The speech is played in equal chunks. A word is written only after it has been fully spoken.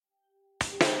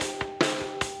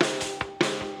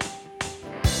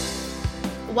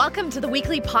Welcome to the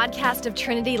weekly podcast of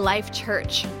Trinity Life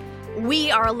Church.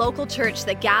 We are a local church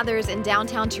that gathers in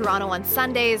downtown Toronto on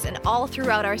Sundays and all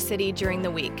throughout our city during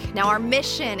the week. Now, our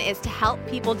mission is to help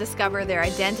people discover their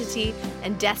identity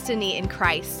and destiny in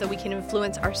Christ so we can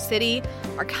influence our city,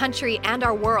 our country, and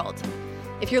our world.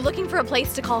 If you're looking for a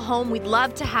place to call home, we'd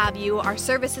love to have you. Our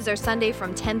services are Sunday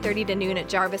from 10:30 to noon at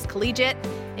Jarvis Collegiate.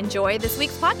 Enjoy this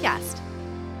week's podcast.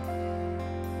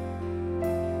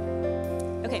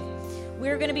 Okay,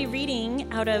 we're going to be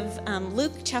reading out of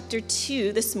Luke chapter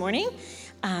 2 this morning,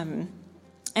 and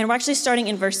we're actually starting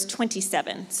in verse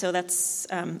 27, so that's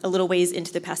a little ways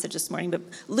into the passage this morning, but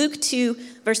Luke 2,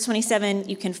 verse 27,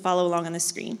 you can follow along on the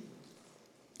screen.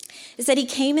 It said, "He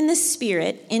came in the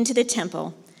Spirit into the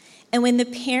temple, and when the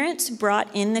parents brought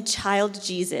in the child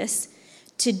Jesus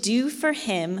to do for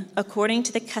him according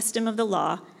to the custom of the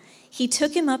law, he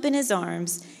took him up in his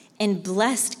arms and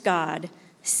blessed God,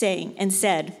 saying, and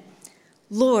said,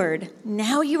 'Lord,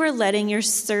 now you are letting your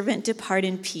servant depart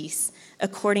in peace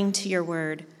according to your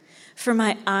word. For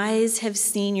my eyes have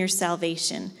seen your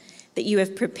salvation, that you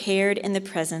have prepared in the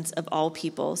presence of all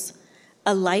peoples,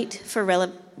 a light for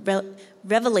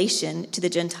revelation to the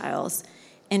Gentiles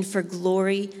and for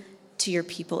glory to your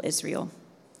people Israel.'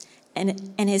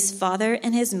 And his father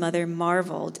and his mother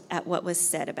marveled at what was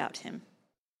said about him."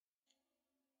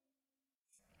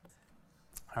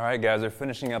 All right, guys, we're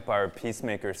finishing up our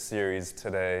Peacemaker series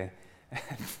today.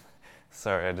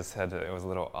 Sorry, it was a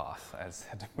little off. I just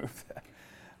had to move that.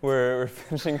 We're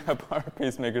finishing up our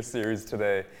Peacemaker series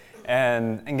today.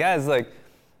 And guys,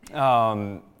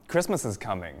 Christmas is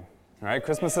coming, right?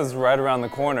 Christmas is right around the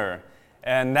corner.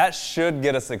 And that should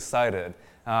get us excited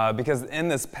because in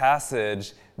this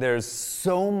passage, there's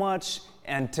so much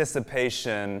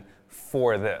anticipation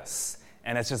for this.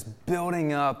 And it's just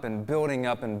building up and building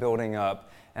up and building up.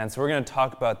 And so we're going to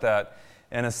talk about that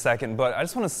in a second. But I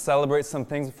just want to celebrate some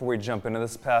things before we jump into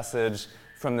this passage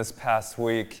from this past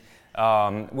week.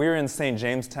 We were in St.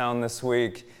 Jamestown this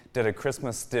week, did a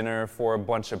Christmas dinner for a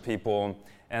bunch of people.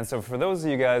 And so for those of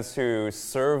you guys who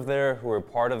served there, who were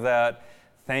part of that,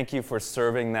 thank you for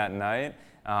serving that night.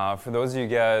 For those of you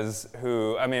guys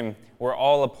who, we're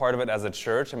all a part of it as a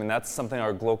church. That's something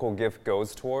our local gift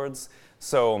goes towards.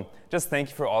 So just thank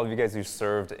you for all of you guys who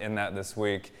served in that this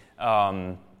week.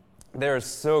 They're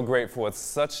so grateful. It's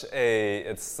such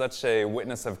a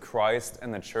witness of Christ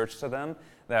and the church to them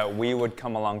that we would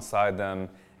come alongside them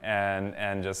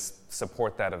and just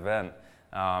support that event.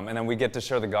 And then we get to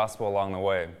share the gospel along the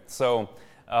way. So,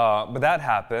 but that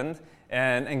happened.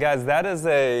 And guys, that is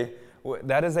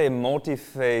a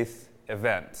multi-faith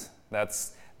event.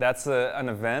 That's an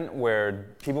event where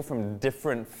people from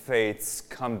different faiths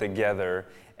come together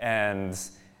and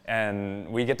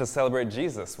we get to celebrate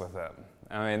Jesus with them.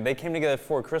 They came together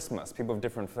for Christmas, people of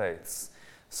different faiths.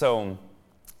 So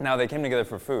now they came together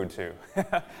for food too.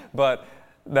 but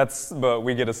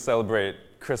we get to celebrate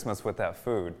Christmas with that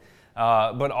food.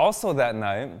 But also that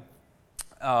night,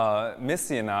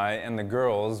 Missy and I and the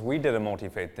girls, we did a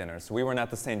multi-faith dinner. So we weren't at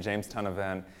the St. Jamestown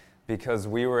event because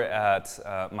we were at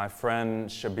my friend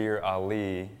Shabir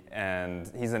Ali,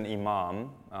 and he's an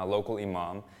imam, a local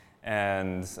imam,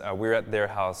 and we were at their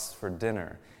house for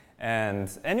dinner. And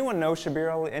anyone know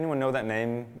Shabir Ali? Anyone know that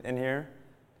name in here?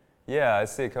 Yeah, I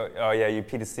see. Oh yeah, you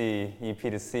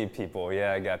P2C people.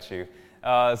 Yeah, I got you.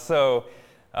 So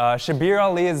Shabir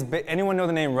Ali anyone know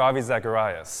the name Ravi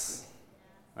Zacharias?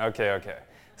 Okay.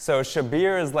 So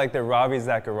Shabir is like the Ravi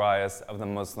Zacharias of the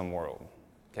Muslim world.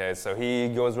 Okay, so he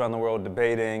goes around the world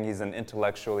debating. He's an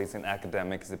intellectual. He's an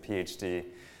academic. He's a PhD.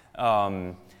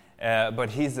 But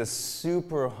he's a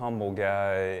super humble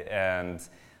guy, and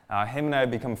him and I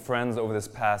have become friends over this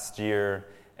past year.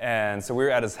 And so we were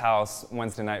at his house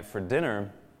Wednesday night for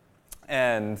dinner,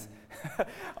 and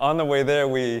on the way there,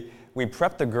 we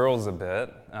prepped the girls a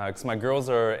bit because my girls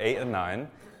are 8 and 9,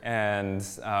 and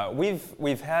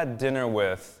we've had dinner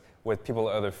with people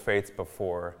of other faiths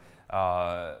before,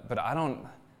 but I don't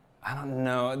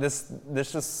know. This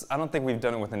just I don't think we've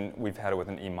had it with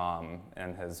an imam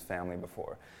and his family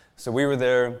before. So we were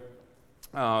there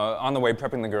on the way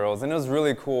prepping the girls, and it was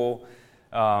really cool.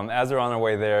 As they're on our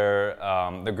way there,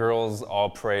 the girls all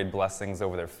prayed blessings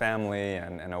over their family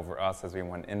and over us as we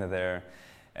went into there.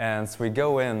 And so we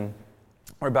go in,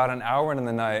 we're about an hour into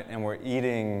the night, and we're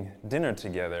eating dinner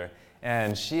together.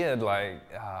 And she had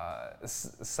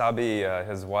Sabi,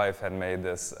 his wife, had made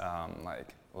this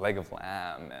leg of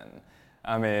lamb,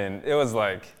 and it was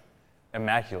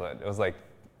immaculate. It was like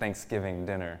Thanksgiving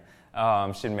dinner.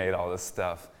 She'd made all this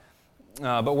stuff.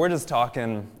 But we're just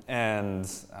talking, and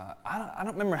I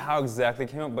don't remember how exactly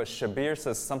it came up, but Shabir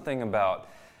says something about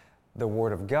the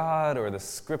Word of God or the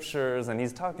Scriptures, and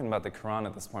he's talking about the Quran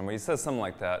at this point, but he says something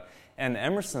like that. And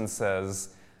Emerson says,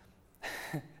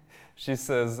 she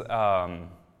says,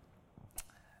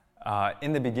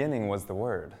 in the beginning was the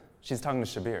Word. She's talking to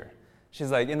Shabir.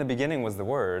 She's like, in the beginning was the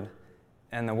Word,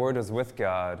 and the Word was with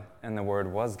God, and the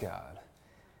Word was God.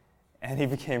 And he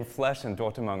became flesh and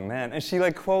dwelt among men. And she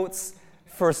quotes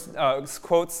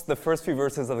the first few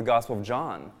verses of the Gospel of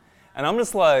John. And I'm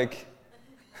just like,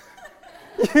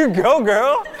 you go,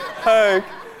 girl.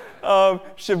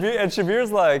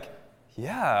 Shabir's like,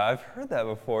 yeah, I've heard that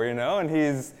before, and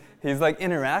he's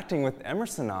interacting with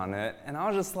Emerson on it, and I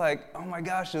was just like, oh my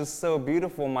gosh, it's so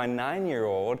beautiful. My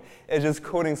 9-year-old is just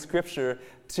quoting scripture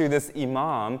to this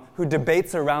imam who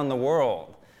debates around the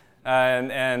world.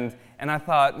 And I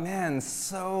thought, man,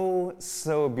 so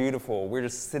beautiful. We're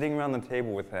just sitting around the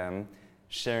table with him,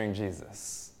 sharing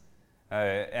Jesus.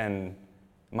 And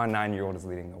my 9-year-old is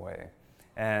leading the way.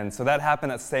 And so that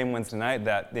happened that same Wednesday night,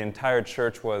 that the entire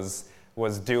church was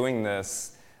doing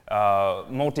this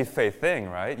multi-faith thing,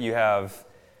 right? You have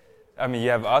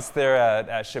us there at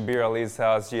Shabir Ali's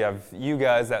house. You have you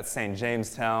guys at St.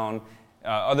 Jamestown,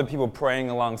 other people praying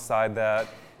alongside that.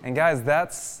 And guys,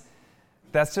 that's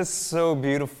just so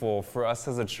beautiful for us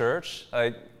as a church.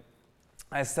 Like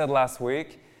I said last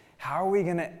week, how are we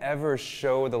going to ever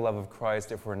show the love of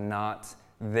Christ if we're not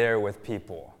there with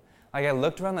people? Like I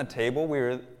looked around the table, we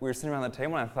were sitting around the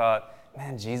table, and I thought,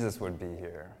 man, Jesus would be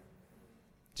here.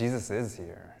 Jesus is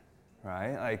here,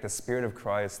 right? Like the Spirit of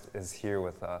Christ is here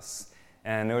with us.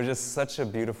 And it was just such a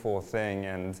beautiful thing.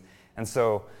 And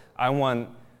so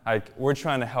we're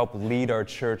trying to help lead our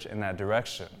church in that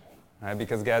direction, right?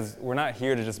 Because guys, we're not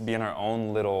here to just be in our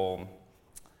own little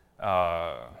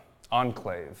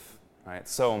enclave, right?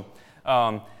 So,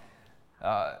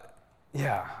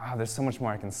 there's so much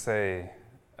more I can say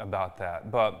about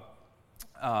that. But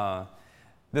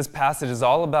this passage is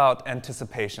all about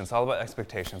anticipation. It's all about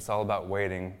expectation. It's all about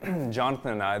waiting.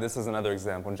 Jonathan and I, this is another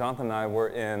example. Jonathan and I were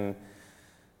in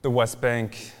the West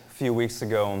Bank a few weeks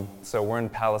ago. So we're in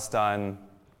Palestine.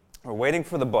 We're waiting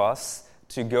for the bus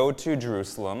to go to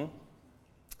Jerusalem.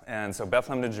 And so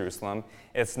Bethlehem to Jerusalem.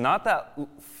 It's not that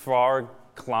far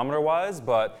kilometer-wise,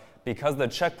 but because the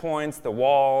checkpoints, the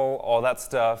wall, all that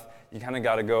stuff, you kind of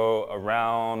got to go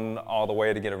around all the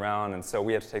way to get around. And so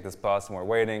we had to take this bus, and we're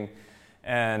waiting.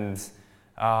 And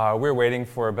we're waiting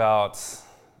for about,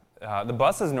 the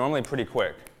bus is normally pretty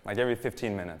quick, like every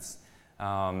 15 minutes.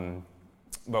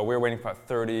 But we're waiting for about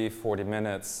 30, 40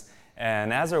 minutes.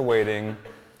 And as we're waiting,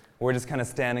 we're just kind of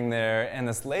standing there, and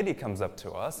this lady comes up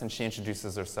to us, and she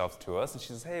introduces herself to us, and she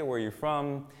says, hey, where are you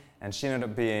from? And she ended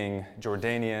up being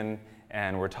Jordanian,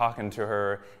 and we're talking to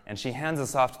her, and she hands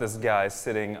us off to this guy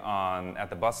sitting at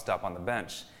the bus stop on the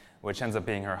bench, which ends up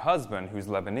being her husband, who's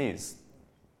Lebanese.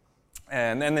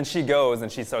 And then she goes,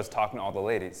 and she starts talking to all the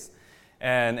ladies.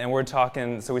 And we're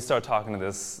talking, so we start talking to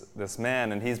this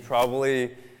man, and he's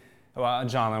probably,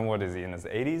 John, what is he, in his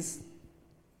 80s?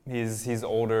 He's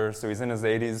older, so he's in his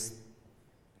 80s.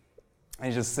 And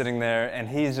he's just sitting there, and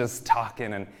he's just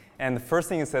talking, and the first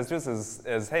thing he says to us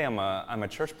is hey, I'm a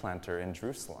church planter in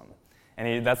Jerusalem.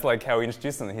 And that's like how he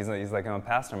introduced him. He's like, I'm a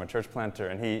pastor, I'm a church planter.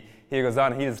 And he goes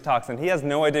on, and he just talks, and he has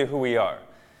no idea who we are.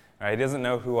 Right? He doesn't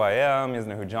know who I am, he doesn't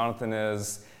know who Jonathan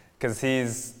is, because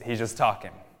he's just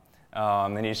talking.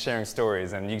 And he's sharing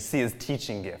stories, and you see his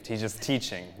teaching gift. He's just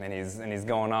teaching, and he's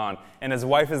going on. And his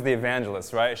wife is the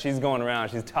evangelist, right? She's going around,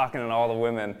 she's talking to all the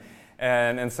women.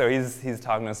 And so he's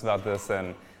talking to us about this,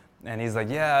 and he's like,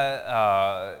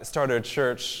 started a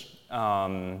church,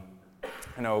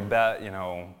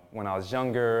 when I was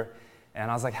younger.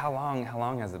 And I was like, how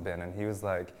long has it been? And he was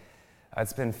like,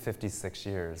 it's been 56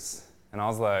 years. And I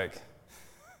was like,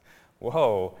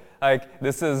 whoa,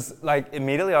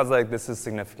 immediately I was like, this is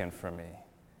significant for me.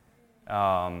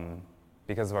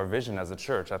 Because of our vision as a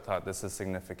church, I thought this is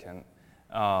significant.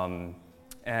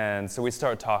 And so we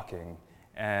start talking,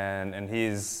 and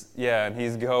he's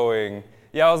going,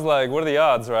 I was like, what are the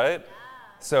odds, right? Yeah.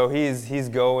 So he's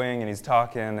going, and he's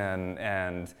talking,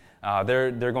 and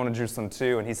they're going to Jerusalem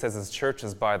too, and he says his church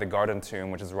is by the Garden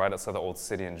Tomb, which is right outside the old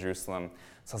city in Jerusalem.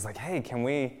 So I was like, hey, can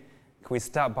we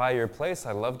stop by your place?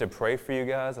 I'd love to pray for you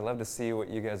guys. I'd love to see what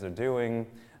you guys are doing.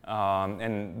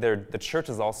 And the church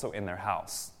is also in their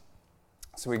house.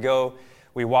 So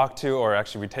we walk to, or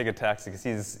actually we take a taxi,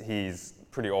 because he's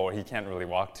pretty old. He can't really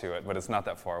walk to it, but it's not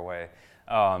that far away.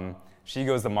 She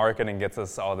goes to market and gets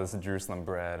us all this Jerusalem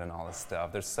bread and all this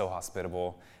stuff. They're so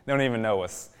hospitable. They don't even know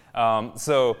us.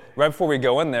 So right before we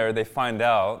go in there, they find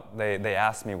out, they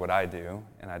ask me what I do,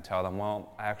 and I tell them,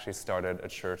 well, I actually started a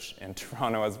church in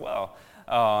Toronto as well.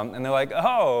 And they're like,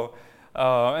 oh,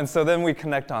 And so then we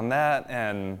connect on that,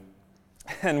 and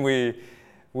and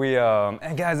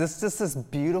guys, it's just this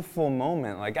beautiful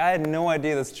moment. Like, I had no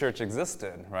idea this church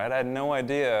existed, right? I had no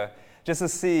idea. Just to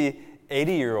see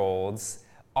 80-year-olds,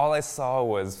 all I saw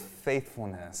was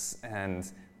faithfulness and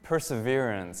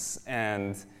perseverance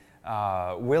and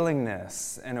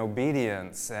willingness and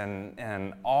obedience,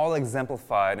 and all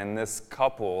exemplified in this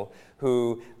couple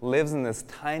who lives in this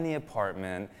tiny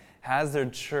apartment, has their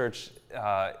church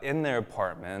in their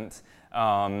apartment,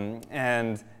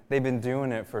 and they've been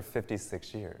doing it for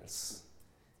 56 years.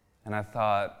 And I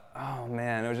thought, oh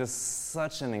man, it was just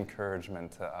such an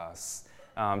encouragement to us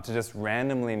to just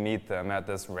randomly meet them at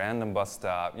this random bus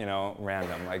stop,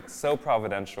 random, like so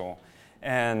providential.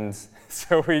 And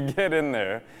so we get in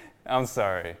there.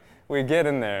 We get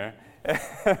in there,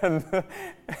 and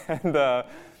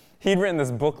he'd written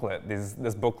this booklet,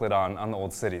 this booklet on the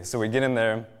Old City. So we get in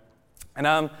there, and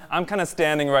I'm kind of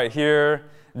standing right here.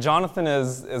 Jonathan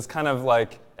is kind of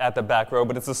like at the back row,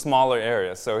 but it's a smaller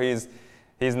area, so he's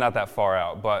not that far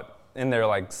out, but in their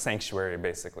like sanctuary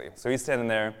basically. So he's standing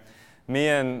there. Me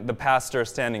and the pastor are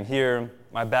standing here.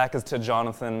 My back is to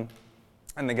Jonathan,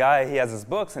 and the guy, he has his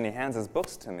books, and he hands his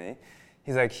books to me.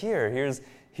 He's like, here's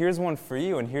one for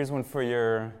you, and here's one for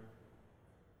your.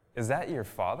 Is that your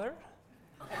father?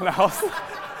 And I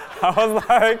was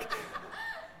like,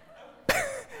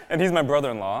 and he's my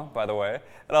brother-in-law, by the way.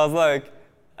 And I was like,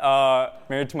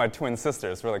 married to my twin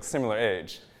sisters. We're like similar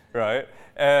age, right?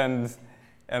 And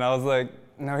I was like,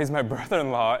 no, he's my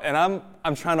brother-in-law. And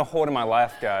I'm trying to hold in my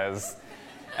laugh, guys.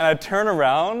 And I turn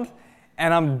around,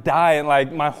 and I'm dying.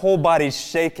 Like, my whole body's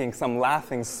shaking because I'm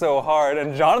laughing so hard.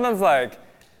 And Jonathan's like,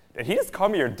 did he just call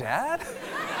me your dad?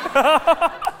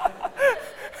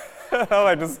 I'm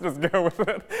like, just go with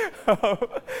it.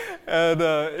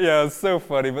 Yeah, it's so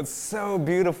funny, but so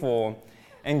beautiful.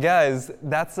 And guys,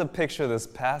 that's a picture of this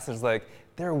passage. Like,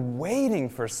 they're waiting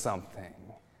for something.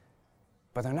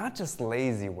 But they're not just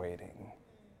lazy waiting.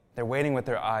 They're waiting with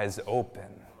their eyes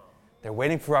open. They're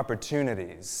waiting for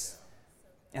opportunities.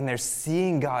 And they're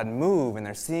seeing God move, and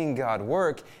they're seeing God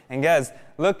work. And guys,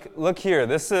 look here.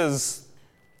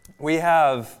 We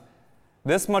have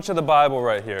this much of the Bible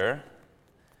right here,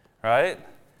 right?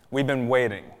 We've been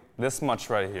waiting. This much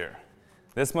right here.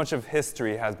 This much of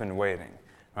history has been waiting,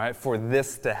 right, for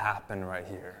this to happen right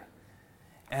here.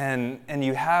 And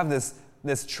you have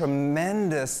this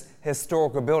tremendous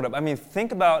historical buildup. I mean,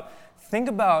 think about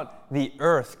the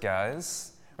earth,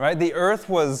 guys, right? The earth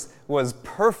was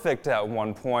perfect at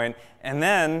one point, and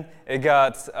then it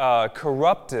got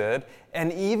corrupted,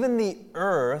 and even the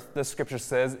earth, the scripture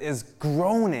says, is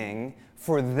groaning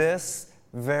for this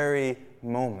very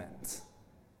moment,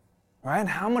 right?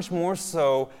 How much more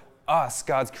so us,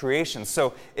 God's creation.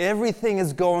 So everything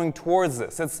is going towards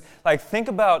this. It's like, think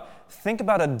about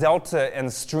a delta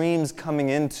and streams coming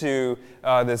into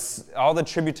all the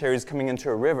tributaries coming into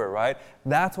a river, right?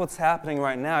 That's what's happening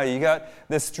right now. You got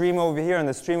this stream over here and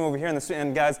this stream over here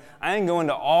and guys, I ain't going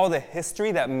into all the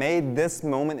history that made this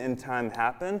moment in time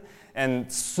happen,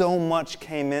 and so much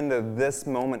came into this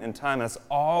moment in time, and it's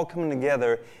all coming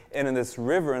together into this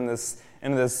river, in this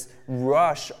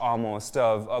rush almost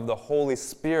of the Holy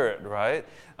Spirit, right?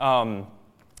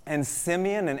 And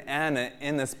Simeon and Anna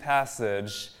in this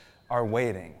passage are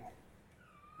waiting,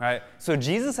 right? So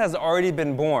Jesus has already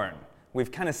been born.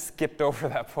 We've kind of skipped over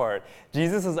that part.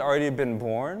 Jesus has already been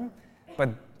born,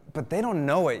 but they don't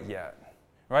know it yet,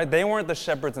 right? They weren't the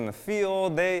shepherds in the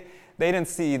field. They didn't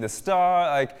see the star.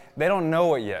 Like, they don't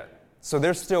know it yet. So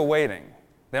they're still waiting.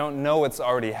 They don't know it's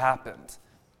already happened.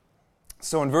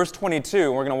 So in verse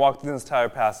 22, we're going to walk through this entire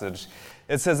passage.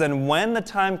 It says, and when the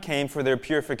time came for their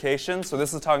purification, so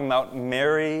this is talking about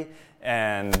Mary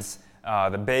and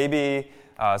the baby.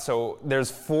 So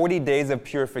there's 40 days of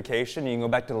purification. You can go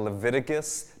back to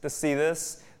Leviticus to see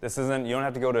this. You don't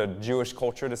have to go to Jewish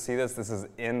culture to see this. This is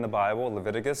in the Bible,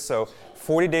 Leviticus. So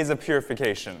 40 days of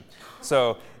purification.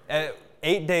 So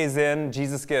 8 days in,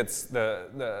 Jesus gets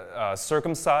the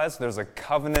circumcised. There's a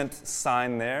covenant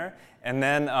sign there. And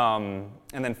then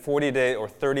 40 days, or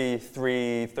 32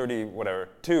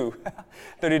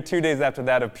 days after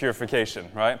that of purification,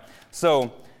 right?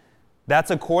 So that's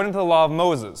according to the law of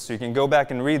Moses. So you can go back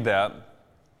and read that.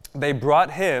 They brought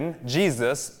him,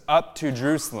 Jesus, up to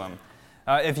Jerusalem.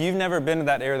 If you've never been to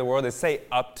that area of the world, they say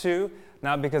up to,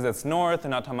 not because it's north,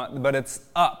 they're not talking about, but it's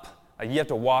up. You have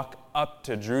to walk up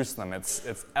to Jerusalem.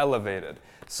 It's elevated.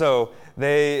 So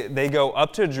they go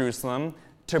up to Jerusalem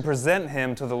to present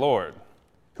him to the Lord.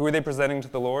 Who are they presenting to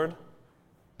the Lord?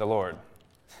 The Lord,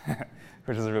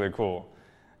 which is really cool.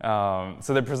 So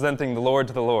they're presenting the Lord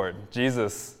to the Lord,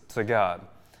 Jesus to God.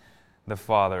 the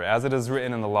Father. As it is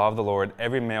written in the law of the Lord,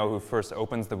 every male who first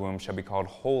opens the womb shall be called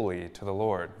holy to the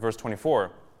Lord. Verse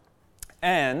 24.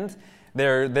 And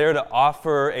they're there to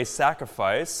offer a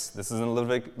sacrifice, this is in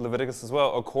Leviticus as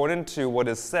well, according to what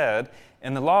is said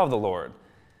in the law of the Lord.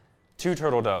 2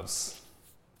 turtle doves.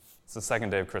 It's the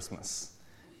second day of Christmas.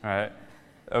 All right?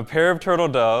 A pair of turtle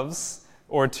doves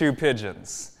or 2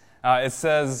 pigeons. It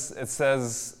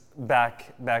says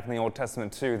back in the Old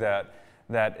Testament too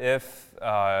that if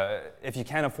you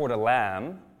can't afford a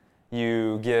lamb,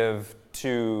 you give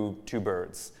two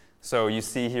birds. So you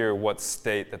see here what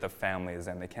state that the family is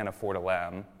in. They can't afford a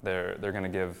lamb. They're going to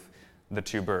give the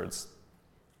 2 birds.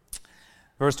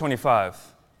 Verse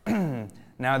 25.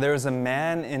 Now there was a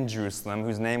man in Jerusalem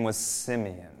whose name was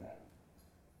Simeon.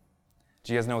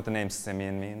 Do you guys know what the name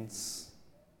Simeon means?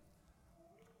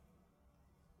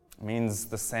 It means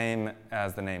the same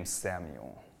as the name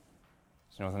Samuel.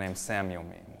 Do you know what the name Samuel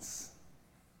means?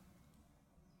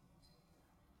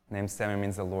 The name Samuel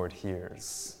means the Lord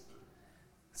hears.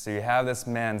 So you have this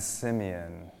man,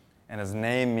 Simeon, and his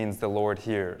name means the Lord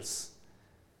hears.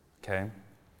 Okay?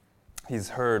 He's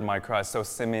heard my cry. So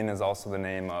Simeon is also the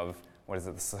name of,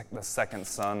 the second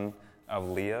son of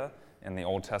Leah in the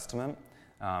Old Testament.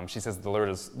 She says, the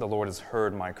Lord has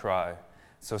heard my cry.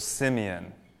 So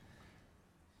Simeon.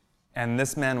 And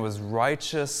this man was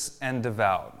righteous and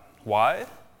devout. Why?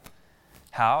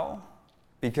 How?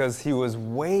 Because he was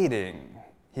waiting.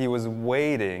 He was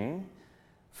waiting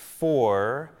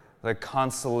for the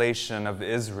consolation of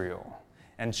Israel.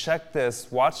 And check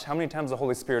this, watch how many times the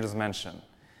Holy Spirit is mentioned.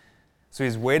 So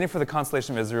he's waiting for the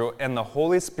consolation of Israel, and the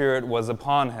Holy Spirit was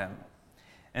upon him.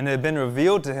 And it had been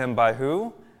revealed to him by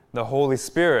who? The Holy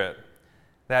Spirit,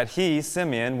 that he,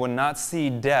 Simeon, would not see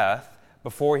death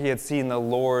before he had seen the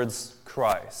Lord's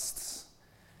Christ.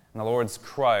 And the Lord's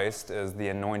Christ is the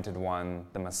anointed one,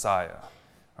 the Messiah.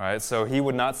 All right, so he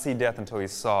would not see death until he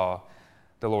saw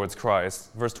the Lord's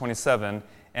Christ. Verse 27,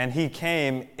 and he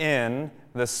came in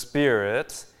the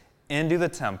Spirit into the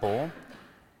temple,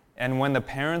 and when the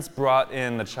parents brought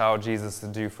in the child Jesus to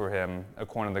do for him,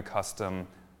 according to the custom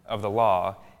of the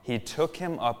law, he took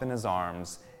him up in his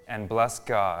arms and blessed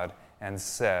God and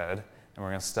said, and we're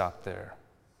going to stop there.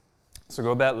 So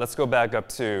let's go back up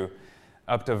to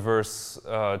verse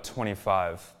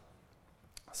 25.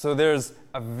 So there's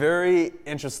a very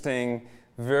interesting,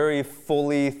 very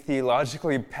fully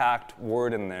theologically packed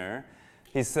word in there.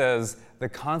 He says, the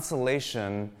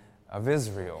consolation of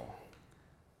Israel.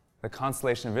 The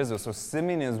consolation of Israel. So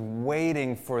Simeon is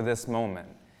waiting for this moment.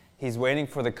 He's waiting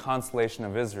for the consolation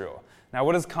of Israel. Now,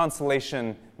 what does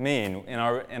consolation mean? In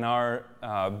our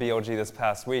BLG this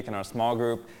past week, in our small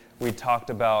group, we talked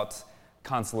about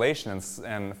consolation,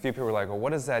 and a few people were like, well,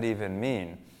 what does that even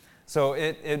mean? So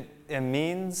it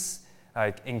means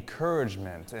like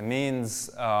encouragement. It means,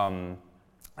 I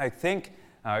think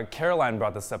Caroline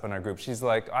brought this up in our group. She's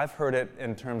like, I've heard it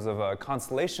in terms of a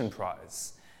consolation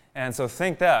prize. And so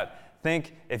think that.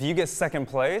 Think if you get second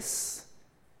place,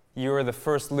 you're the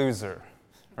first loser,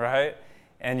 right?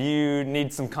 And you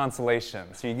need some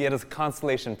consolation. So you get a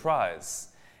consolation prize.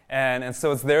 And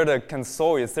so it's there to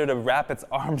console you. It's there to wrap its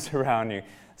arms around you.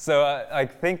 So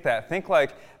think that. Think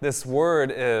like this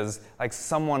word is like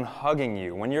someone hugging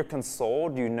you. When you're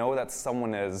consoled, you know that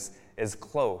someone is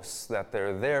close, that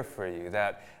they're there for you,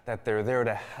 that they're there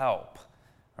to help,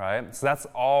 right? So that's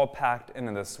all packed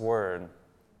into this word.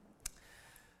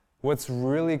 What's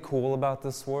really cool about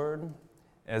this word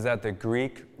is that the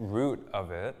Greek root of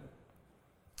it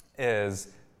is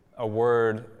a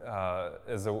word,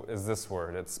 is this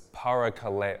word. It's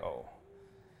parakaleo.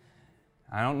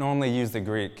 I don't normally use the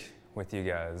Greek with you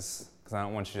guys because I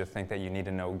don't want you to think that you need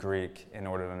to know Greek in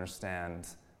order to understand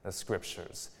the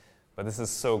scriptures. But this is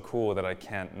so cool that I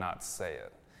can't not say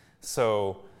it.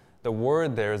 So the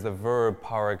word there is the verb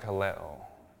parakaleo,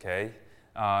 okay?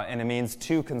 And it means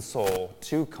to console,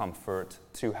 to comfort,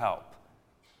 to help,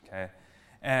 okay?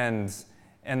 And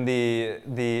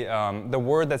the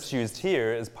word that's used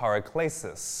here is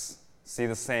paraklesis. See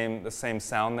the same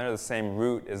sound there? The same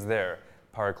root is there,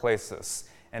 paraklesis.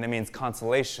 And it means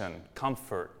consolation,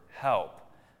 comfort, help.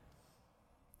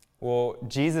 Well,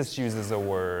 Jesus uses a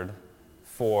word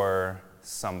for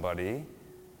somebody,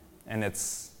 and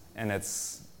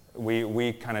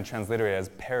we kind of translate it as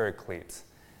paraclete.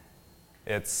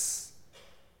 It's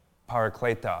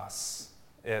parakletos.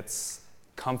 It's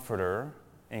comforter,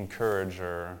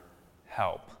 encourager,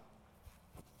 help.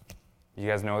 You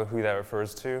guys know who that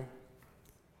refers to?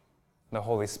 The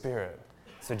Holy Spirit.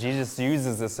 So Jesus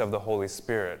uses this of the Holy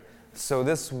Spirit. So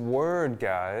this word,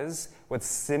 guys, what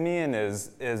Simeon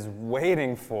is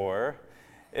waiting for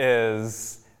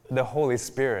is the Holy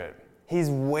Spirit. He's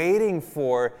waiting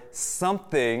for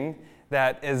something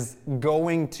that is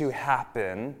going to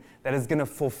happen, that is going to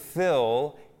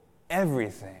fulfill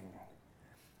everything.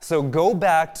 So go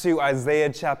back to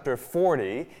Isaiah chapter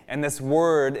 40, and this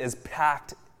word is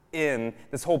packed in,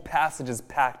 this whole passage is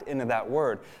packed into that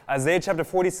word. Isaiah chapter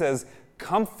 40 says,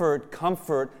 "Comfort,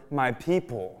 comfort my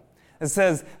people." It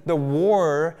says, the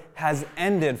war has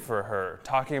ended for her,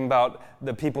 talking about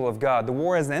the people of God. The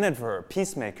war has ended for her,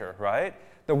 peacemaker, right?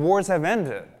 The wars have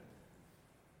ended.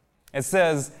 It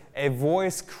says, a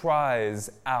voice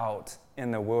cries out in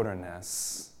the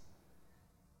wilderness,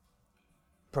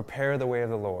 "Prepare the way of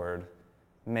the Lord,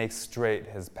 make straight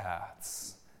his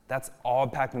paths." That's all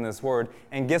packed in this word.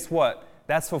 And guess what?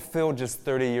 That's fulfilled just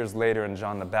 30 years later in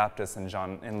John the Baptist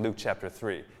in Luke chapter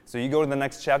 3. So you go to the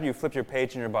next chapter, you flip your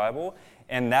page in your Bible,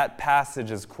 and that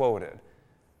passage is quoted.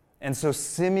 And so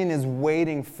Simeon is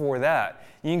waiting for that.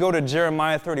 You can go to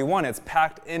Jeremiah 31. It's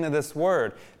packed into this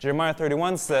word. Jeremiah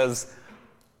 31 says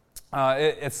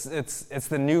it's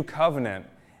the new covenant,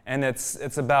 and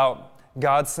it's about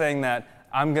God saying that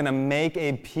I'm going to make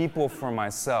a people for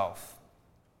myself,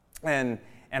 and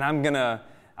I'm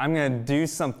gonna do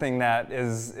something that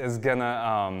is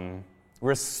gonna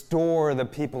restore the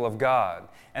people of God.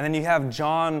 And then you have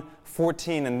John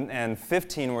 14 and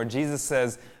 15 where Jesus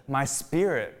says, "My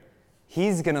Spirit,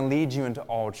 He's going to lead you into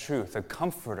all truth." The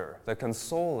Comforter, the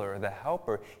Consoler, the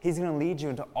Helper, He's going to lead you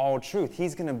into all truth.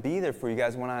 He's going to be there for you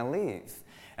guys when I leave.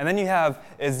 And then you have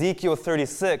Ezekiel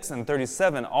 36 and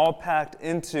 37 all packed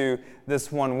into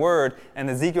this one word. And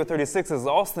Ezekiel 36 is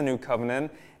also the new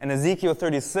covenant. And Ezekiel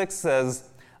 36 says,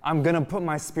 "I'm going to put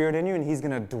my Spirit in you, and He's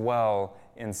going to dwell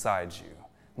inside you.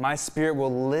 My Spirit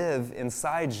will live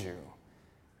inside you."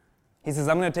 He says,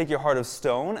 "I'm going to take your heart of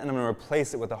stone, and I'm going to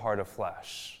replace it with a heart of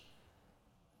flesh."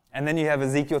 And then you have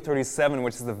Ezekiel 37,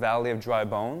 which is the valley of dry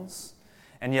bones.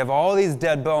 And you have all these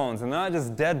dead bones, and they're not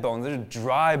just dead bones, they're just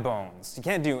dry bones. You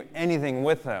can't do anything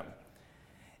with them.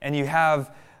 And you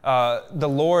have the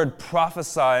Lord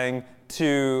prophesying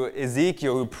to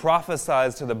Ezekiel, who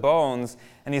prophesies to the bones,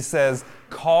 and he says,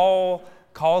 call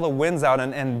the winds out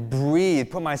and breathe,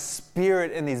 put my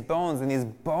Spirit in these bones, and these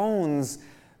bones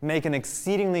make an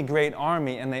exceedingly great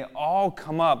army, and they all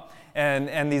come up.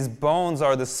 And these bones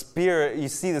are the Spirit. You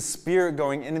see the Spirit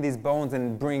going into these bones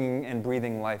and bringing and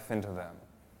breathing life into them.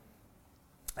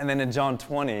 And then in John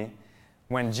 20,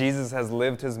 when Jesus has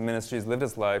lived his ministry, he's lived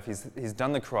his life, he's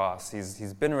done the cross,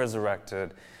 he's been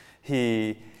resurrected,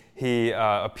 he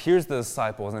appears to the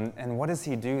disciples, and what does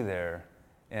he do there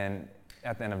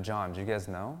at the end of John? Do you guys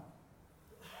know?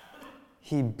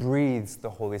 He breathes the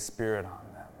Holy Spirit on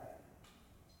them.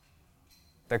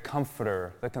 The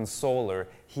Comforter, the Consoler,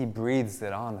 he breathes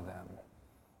it onto them.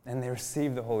 And they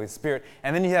receive the Holy Spirit.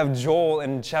 And then you have Joel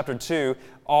in chapter 2,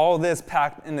 all this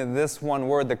packed into this one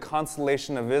word, the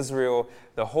consolation of Israel,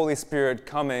 the Holy Spirit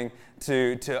coming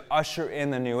to usher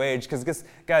in the new age. Because,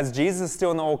 guys, Jesus is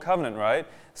still in the old covenant, right?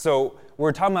 So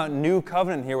we're talking about new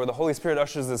covenant here where the Holy Spirit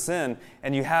ushers us in.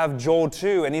 And you have Joel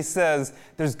 2, and he says,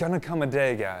 there's going to come a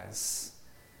day, guys.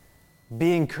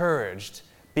 Be encouraged.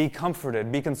 Be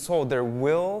comforted, be consoled. There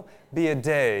will be a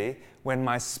day when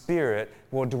my Spirit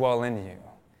will dwell in you.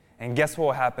 And guess what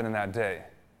will happen in that day?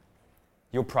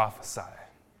 You'll prophesy.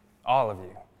 All of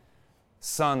you.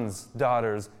 Sons,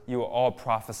 daughters, you will all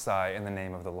prophesy in the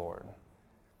name of the Lord.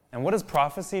 And what does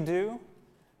prophecy do?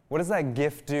 What does that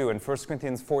gift do? In 1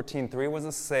 Corinthians 14:3, what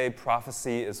does it say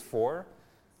prophecy is for?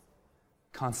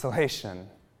 Consolation.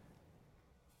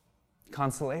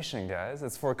 Consolation, guys.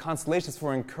 It's for consolation, it's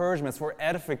for encouragement, it's for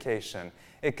edification.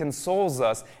 It consoles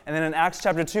us. And then in Acts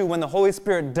chapter 2, when the Holy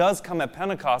Spirit does come at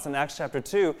Pentecost in Acts chapter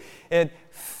 2, it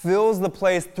fills the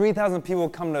place. 3,000 people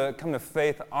come to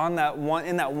faith in that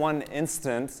one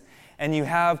instant. And you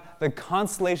have the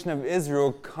consolation of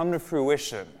Israel come to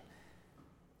fruition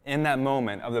in that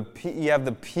moment. You have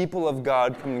the people of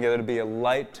God coming together to be a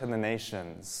light to the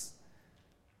nations.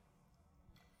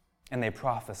 And they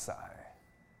prophesy.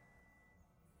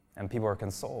 And people are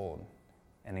consoled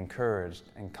and encouraged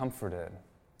and comforted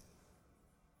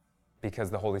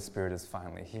because the Holy Spirit is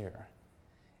finally here.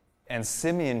 And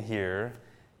Simeon here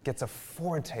gets a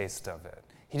foretaste of it.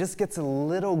 He just gets a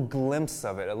little glimpse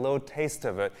of it, a little taste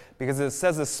of it, because it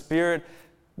says the Spirit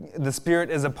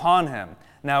is upon him.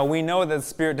 Now, we know that the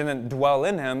Spirit didn't dwell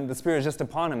in him. The Spirit is just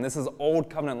upon him. This is Old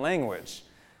Covenant language.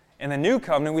 In the New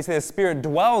Covenant, we say the Spirit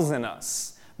dwells in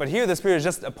us. But here, the Spirit is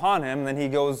just upon him, and then he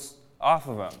goes off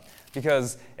of him,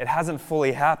 because it hasn't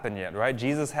fully happened yet, right?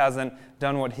 Jesus hasn't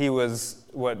done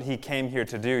what he came here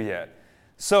to do yet.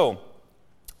 So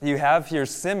you have here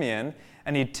Simeon,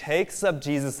 and he takes up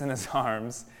Jesus in his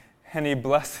arms, and he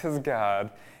blesses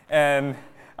God. And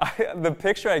the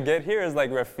picture I get here is like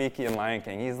Rafiki in Lion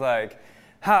King. He's like,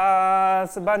 ha,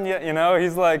 Sabanya, you know,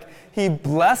 he's like, he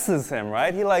blesses him,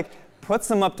 right? He like puts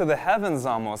him up to the heavens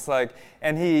almost, like,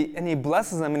 and he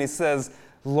blesses him and he says,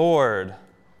 Lord,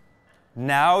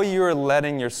 now you are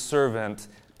letting your servant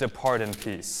depart in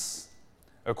peace,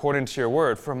 according to your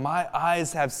word. For my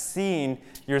eyes have seen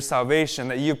your salvation,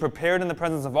 that you have prepared in the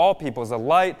presence of all peoples a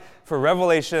light for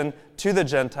revelation to the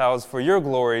Gentiles, for your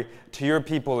glory to your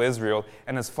people Israel.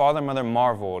 And his father and mother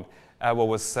marveled at what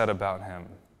was said about him.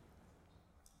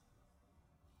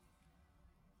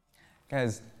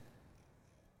 Guys,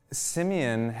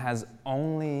 Simeon has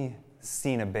only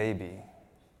seen a baby.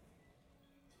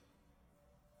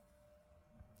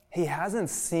 He hasn't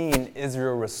seen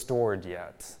Israel restored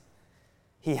yet.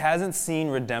 He hasn't seen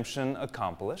redemption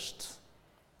accomplished.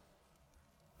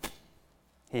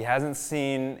 He hasn't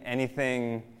seen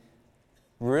anything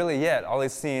really yet. All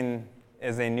he's seen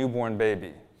is a newborn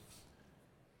baby.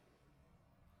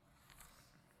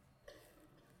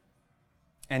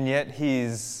 And yet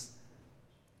he's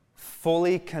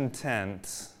fully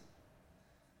content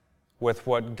with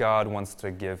what God wants to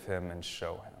give him and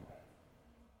show him.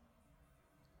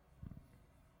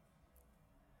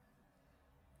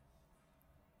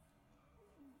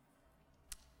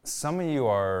 Some of you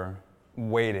are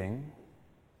waiting.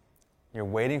 You're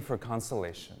waiting for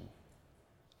consolation,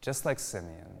 just like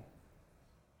Simeon.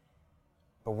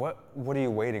 But what are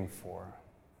you waiting for?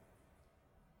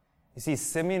 You see,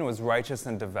 Simeon was righteous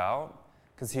and devout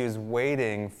because he was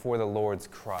waiting for the Lord's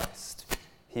Christ.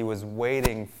 He was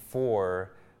waiting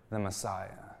for the Messiah.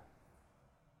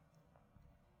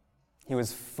 He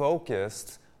was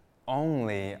focused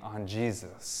only on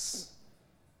Jesus,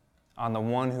 on the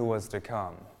one who was to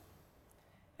come.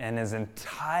 And his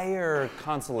entire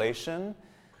consolation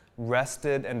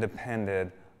rested and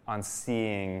depended on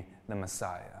seeing the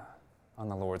Messiah, on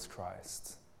the Lord's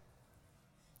Christ.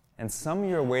 And some of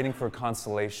you are waiting for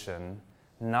consolation,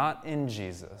 not in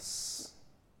Jesus,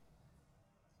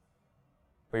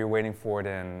 but you're waiting for it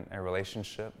in a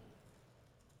relationship,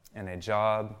 in a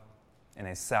job, in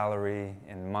a salary,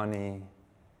 in money,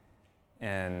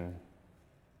 in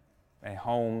a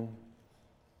home.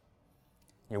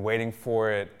 You're waiting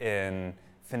for it in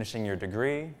finishing your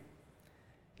degree.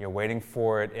 You're waiting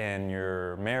for it in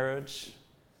your marriage.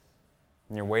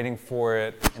 And you're waiting for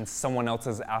it in someone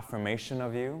else's affirmation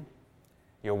of you.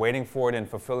 You're waiting for it in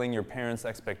fulfilling your parents'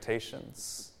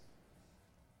 expectations.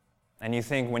 And you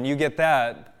think when you get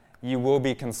that, you will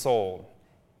be consoled.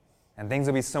 And things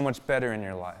will be so much better in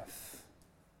your life.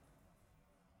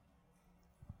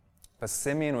 But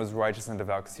Simeon was righteous and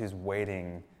devout because he was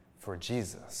waiting for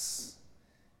Jesus.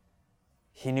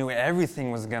 He knew everything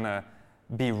was going to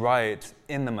be right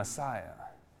in the Messiah.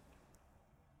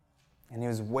 And he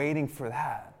was waiting for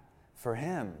that, for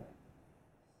him.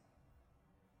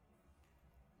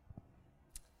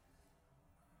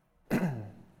 And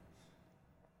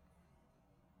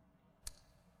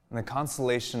the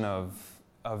consolation of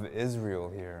Israel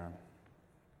here,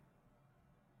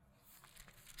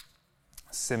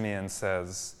 Simeon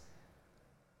says,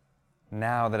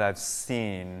 now that I've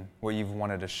seen what you've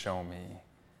wanted to show me,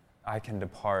 I can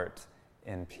depart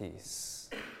in peace.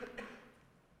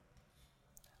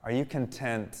 Are you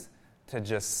content to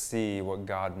just see what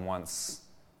God wants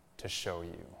to show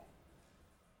you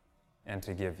and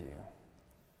to give you?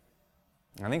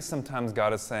 I think sometimes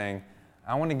God is saying,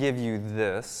 I want to give you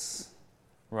this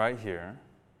right here.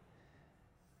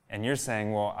 And you're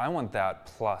saying, well, I want that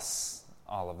plus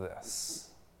all of this.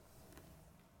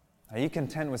 Are you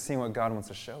content with seeing what God wants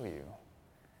to show you?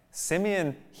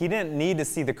 Simeon, he didn't need to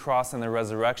see the cross and the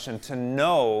resurrection to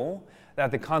know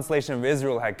that the consolation of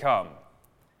Israel had come.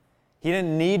 He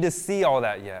didn't need to see all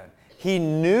that yet. He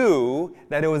knew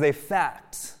that it was a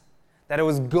fact, that it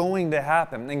was going to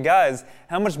happen. And guys,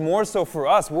 how much more so for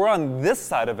us? We're on this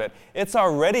side of it. It's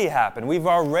already happened. We've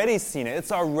already seen it.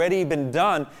 It's already been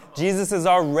done. Jesus is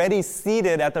already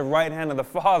seated at the right hand of the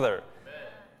Father.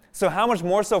 So how much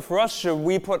more so for us should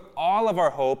we put all of our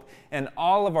hope and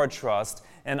all of our trust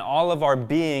and all of our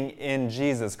being in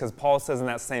Jesus? Because Paul says in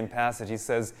that same passage, he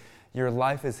says, your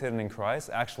life is hidden in Christ.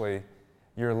 Actually,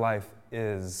 your life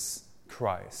is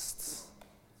Christ.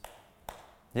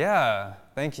 Yeah,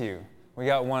 thank you. We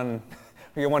got one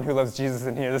who loves Jesus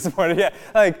in here this morning.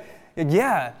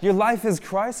 Yeah, your life is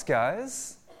Christ,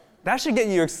 guys. That should get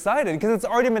you excited because it's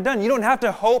already been done. You don't have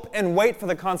to hope and wait for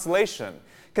the consolation.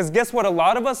 Because guess what? A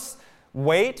lot of us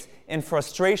wait in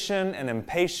frustration and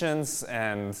impatience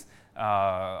and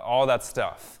all that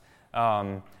stuff.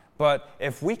 But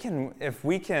if we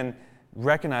can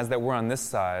recognize that we're on this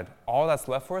side, all that's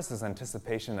left for us is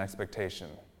anticipation and expectation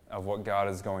of what God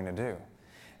is going to do.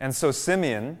 And so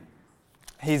Simeon,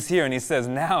 he's here and he says,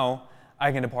 now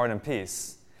I can depart in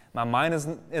peace. My mind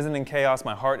isn't in chaos.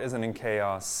 My heart isn't in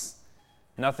chaos.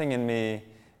 Nothing in me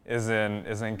is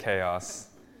in chaos.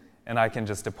 And I can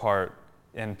just depart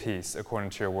in peace according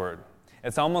to your word.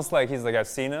 It's almost like he's like, I've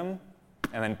seen him,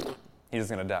 and then he's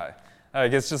going to die.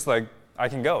 It's just like, I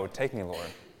can go. Take me, Lord.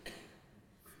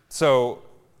 So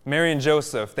Mary and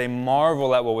Joseph, they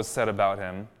marvel at what was said about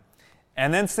him.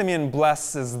 And then Simeon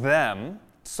blesses them,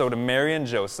 so to Mary and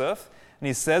Joseph. And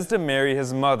he says to Mary,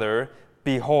 his mother,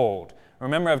 behold.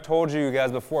 Remember, I've told you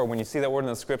guys before, when you see that word in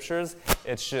the scriptures,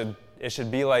 it should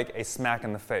be like a smack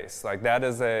in the face. Like that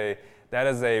is a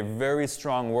very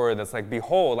strong word that's like,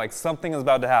 behold, like something is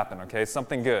about to happen, okay?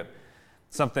 Something good.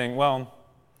 Something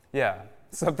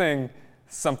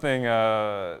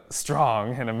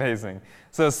strong and amazing.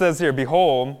 So it says here,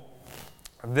 behold,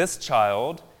 this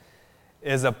child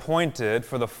is appointed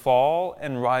for the fall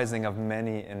and rising of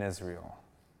many in Israel,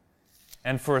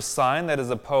 and for a sign that is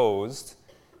opposed,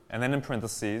 and then in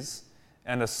parentheses,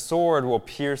 and a sword will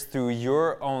pierce through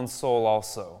your own soul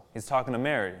also. He's talking to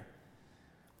Mary.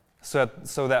 So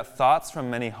that thoughts from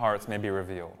many hearts may be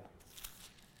revealed.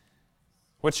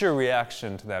 What's your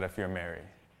reaction to that if you're Mary?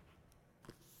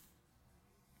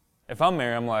 If I'm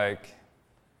Mary, I'm like,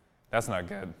 that's not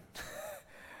good.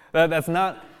 It's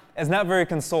not very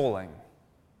consoling.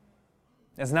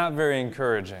 It's not very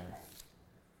encouraging.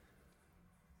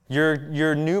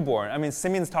 Your newborn,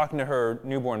 Simeon's talking to her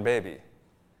newborn baby,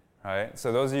 right?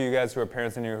 So those of you guys who are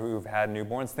parents in here who've had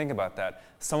newborns, think about that.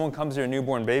 Someone comes to your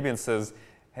newborn baby and says,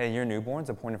 hey, your newborn's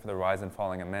appointed for the rise and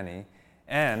falling of many,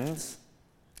 and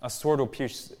a sword will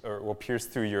pierce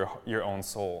through your own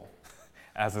soul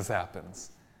as this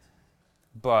happens.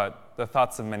 But the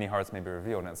thoughts of many hearts may be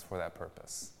revealed, and it's for that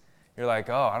purpose. You're like,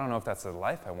 oh, I don't know if that's the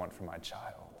life I want for my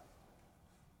child.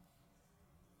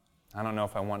 I don't know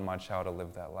if I want my child to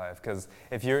live that life. Because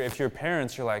if you're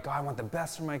parents, you're like, oh, I want the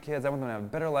best for my kids. I want them to have a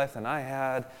better life than I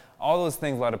had. All those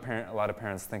things a lot of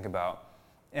parents think about.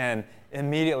 And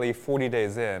immediately, 40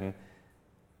 days in,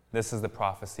 this is the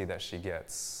prophecy that she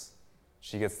gets.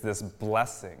 She gets this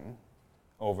blessing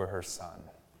over her son.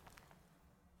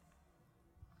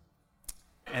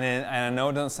 And I know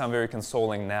it doesn't sound very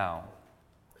consoling now,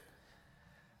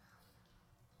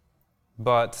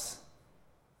 but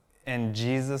in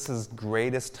Jesus'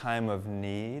 greatest time of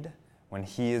need, when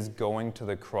he is going to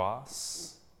the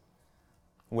cross,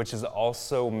 which is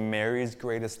also Mary's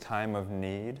greatest time of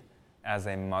need as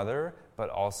a mother, but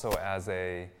also as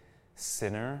a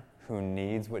sinner who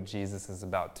needs what Jesus is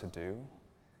about to do,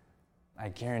 I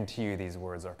guarantee you these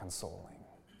words are consoling.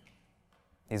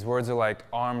 These words are like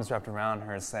arms wrapped around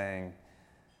her saying,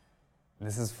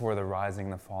 this is for the rising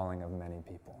and the falling of many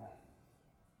people,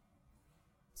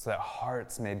 so that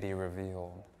hearts may be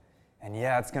revealed. And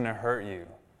yeah, it's going to hurt you.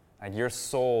 Like your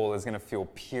soul is going to feel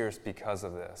pierced because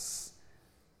of this.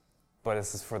 But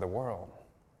this is for the world.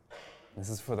 This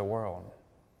is for the world.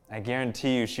 I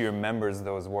guarantee you she remembers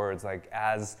those words, like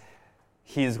as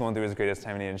he's going through his greatest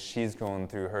time of need and she's going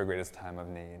through her greatest time of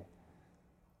need.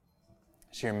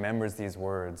 She remembers these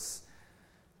words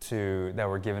that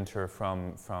were given to her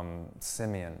from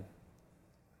Simeon.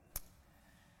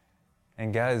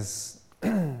 And guys,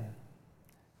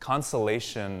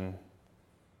 consolation,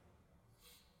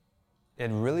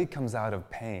 it really comes out of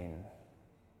pain.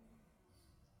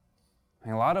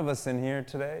 A lot of us in here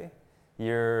today,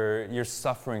 you're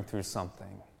suffering through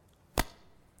something.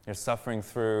 You're suffering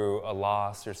through a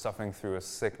loss, you're suffering through a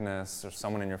sickness, or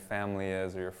someone in your family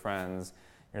is, or your friends.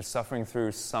 You're suffering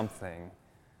through something.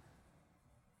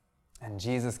 And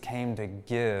Jesus came to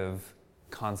give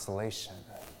consolation.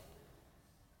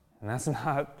 And that's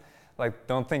not, like,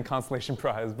 don't think consolation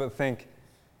prize, but think,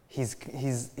 he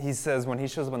says, when he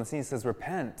shows up on the scene, he says,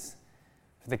 repent,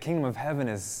 for the kingdom of heaven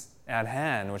is at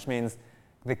hand, which means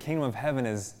the kingdom of heaven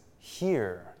is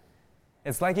here.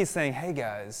 It's like he's saying, hey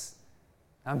guys,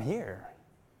 I'm here.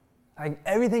 Like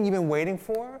everything you've been waiting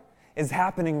for is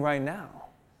happening right now.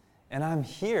 And I'm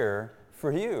here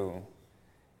for you.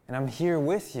 And I'm here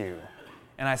with you.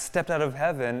 And I stepped out of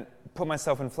heaven, put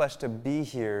myself in flesh to be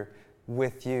here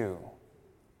with you.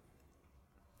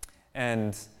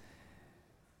 And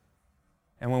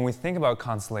when we think about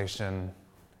consolation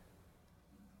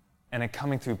and it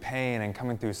coming through pain and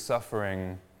coming through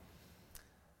suffering,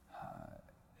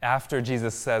 after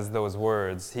Jesus says those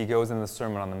words, he goes in the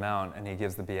Sermon on the Mount and he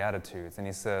gives the Beatitudes. And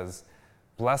he says,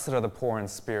 blessed are the poor in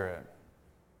spirit,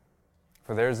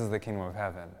 for theirs is the kingdom of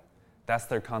heaven. That's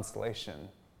their consolation.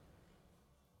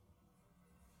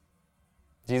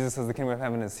 Jesus says the kingdom of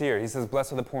heaven is here. He says,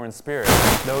 blessed are the poor in spirit,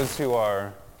 those who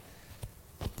are,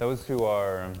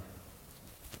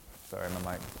 sorry,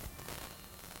 my mic.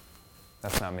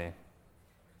 That's not me.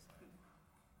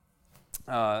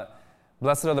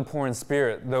 Blessed are the poor in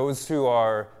spirit, those who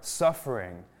are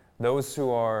suffering, those who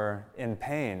are in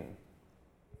pain.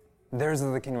 Theirs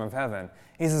is the kingdom of heaven.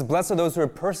 He says, blessed are those who are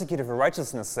persecuted for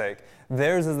righteousness' sake.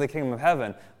 Theirs is the kingdom of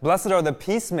heaven. Blessed are the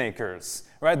peacemakers,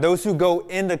 right? Those who go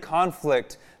into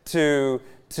conflict to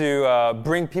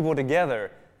bring people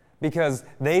together, because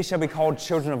they shall be called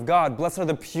children of God. Blessed are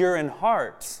the pure in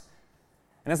heart.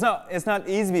 And it's not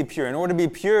easy to be pure. In order to be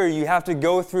pure, you have to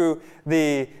go through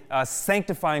the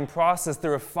sanctifying process,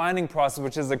 the refining process,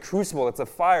 which is a crucible. It's a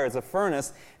fire. It's a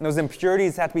furnace. And those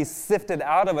impurities have to be sifted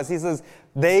out of us. He says,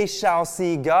 they shall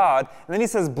see God. And then he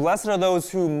says, blessed are those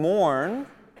who mourn,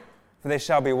 for they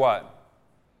shall be what?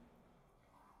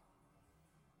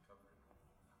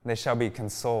 They shall be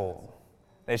consoled.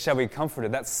 They shall be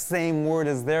comforted. That same word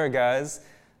is there, guys.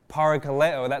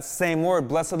 Parakaleo, that same word.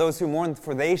 Blessed are those who mourn,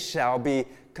 for they shall be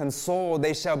consoled.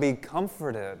 They shall be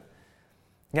comforted.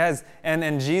 Guys,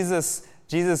 and Jesus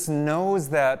knows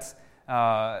that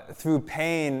through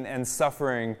pain and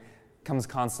suffering comes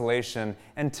consolation.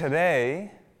 And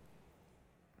today,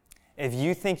 if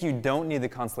you think you don't need the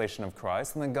consolation of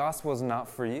Christ, then the gospel is not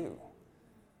for you.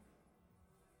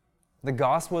 The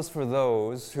gospel is for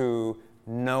those who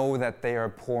know that they are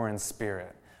poor in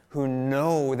spirit, who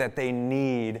know that they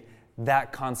need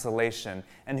that consolation,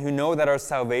 and who know that our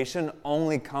salvation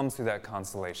only comes through that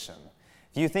consolation.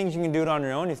 If you think you can do it on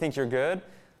your own, you think you're good,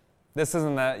 this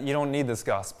isn't that. You don't need this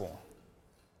gospel.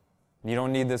 You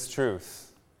don't need this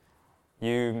truth.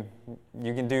 You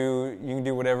can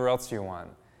do whatever else you want.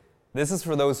 This is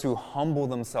for those who humble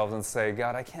themselves and say,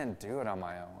 God, I can't do it on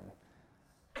my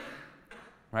own.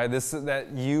 Right? This is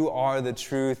that you are the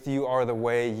truth, you are the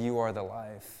way, you are the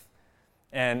life.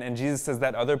 And Jesus says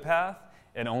that other path,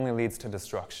 it only leads to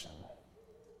destruction.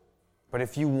 But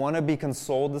if you want to be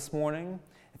consoled this morning,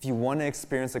 if you want to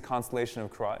experience the consolation of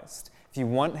Christ, if you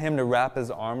want Him to wrap His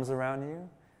arms around you,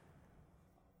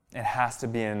 it has to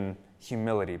be in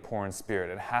humility, poor in spirit.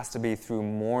 It has to be through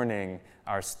mourning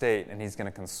our state, and He's going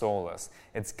to console us.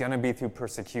 It's going to be through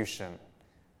persecution.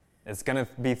 It's going to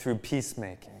be through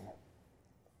peacemaking.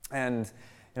 And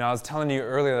I was telling you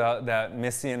earlier that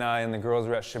Missy and I and the girls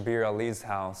were at Shabir Ali's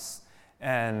house,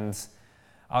 and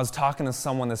I was talking to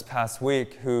someone this past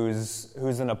week who's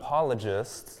an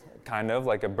apologist, kind of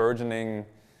like a burgeoning.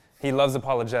 He loves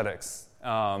apologetics.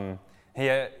 Some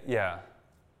of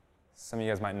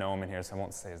you guys might know him in here, so I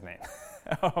won't say his name.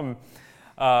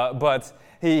 But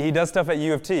he does stuff at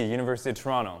U of T, University of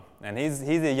Toronto, and he's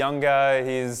a young guy.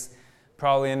 He's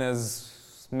probably in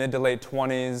his mid to late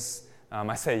 20s.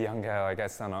 I say young guy like I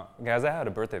sound. Guys, I had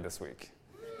a birthday this week.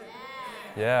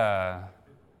 Yeah.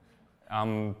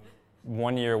 I'm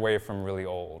 1 year away from really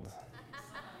old.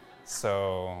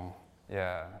 So,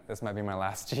 yeah, this might be my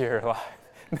last year alive.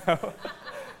 No.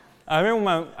 I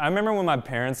remember when my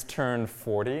parents turned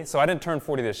 40. So I didn't turn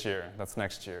 40 this year. That's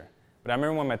next year. But I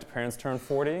remember when my parents turned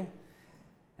 40,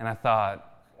 and I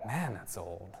thought, man, that's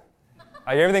old.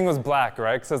 Like everything was black,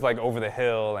 right? Because it was like over the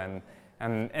hill, and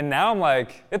now I'm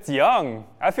like, it's young.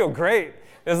 I feel great.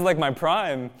 This is like my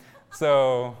prime.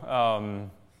 So,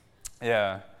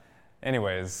 yeah.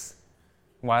 Anyways,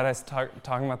 why did I start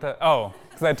talking about that? Oh,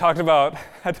 because I talked about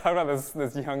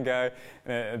this young guy.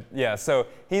 So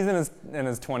he's in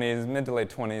his 20s, mid to late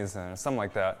 20s, something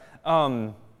like that.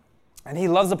 And he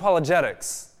loves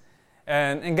apologetics.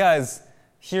 And guys,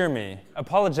 hear me.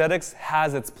 Apologetics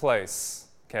has its place,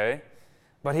 okay?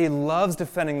 But he loves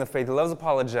defending the faith. He loves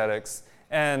apologetics,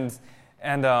 and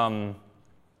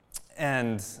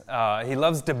he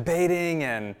loves debating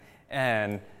and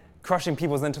crushing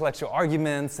people's intellectual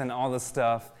arguments and all this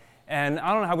stuff. And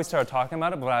I don't know how we started talking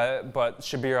about it, but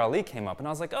Shabir Ali came up, and I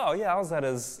was like, oh yeah, I was at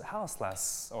his house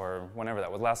whenever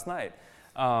that was, last night.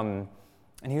 And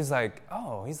he was like,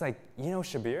 you know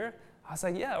Shabir? I was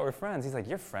like, yeah, we're friends. He's like,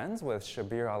 you're friends with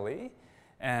Shabir Ali?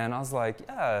 And I was like,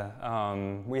 yeah,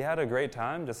 we had a great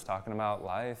time just talking about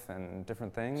life and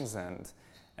different things. And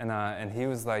he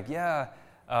was like, yeah,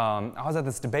 I was at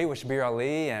this debate with Shabir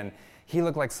Ali, and he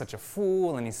looked like such a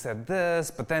fool, and he said this,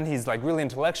 but then he's like really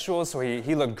intellectual, so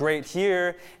he looked great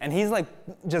here, and he's like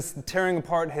just tearing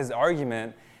apart his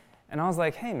argument. And I was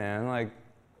like, hey man, like,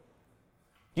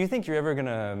 do you think you're ever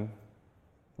gonna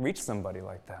reach somebody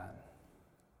like that?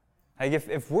 Like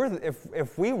if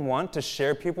we want to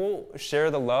share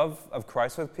the love of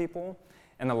Christ with people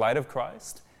and the light of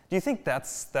Christ, do you think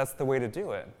that's the way to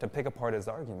do it, to pick apart his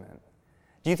argument?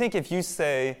 Do you think if you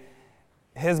say,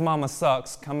 his mama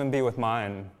sucks, come and be with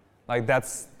mine. Like,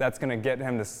 that's going to get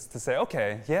him to say,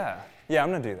 okay, yeah, I'm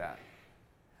going to do that.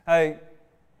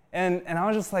 And I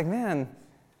was just like, man,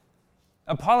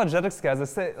 apologetics, guys, I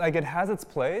say, like, it has its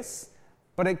place,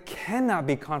 but it cannot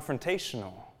be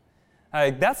confrontational.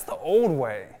 Like, that's the old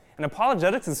way. And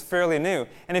apologetics is fairly new.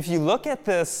 And if you look at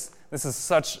this is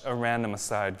such a random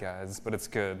aside, guys, but it's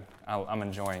good. I'm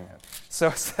enjoying it. So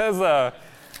it says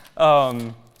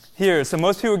here, so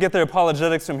most people get their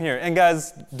apologetics from here. And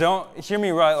guys, don't hear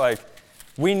me right, like,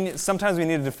 sometimes we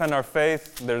need to defend our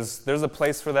faith. There's a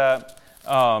place for that.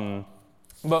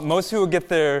 But most people get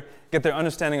their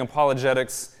understanding of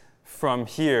apologetics from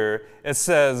here. It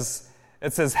says,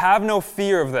 have no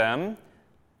fear of them,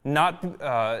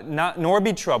 nor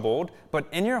be troubled, but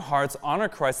in your hearts honor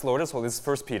Christ, Lord as holy. This is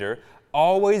 1 Peter.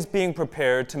 Always being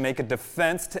prepared to make a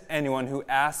defense to anyone who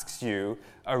asks you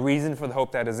a reason for the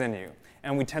hope that is in you.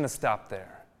 And we tend to stop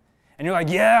there. And you're like,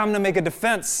 yeah, I'm going to make a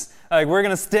defense. Like, we're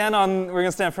going to stand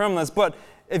firm on this. But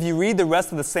if you read the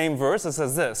rest of the same verse, it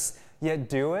says this: yet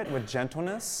do it with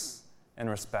gentleness and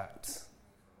respect,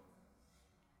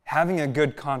 having a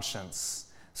good conscience,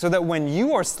 so that when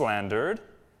you are slandered,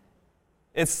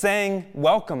 it's saying,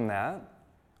 welcome that.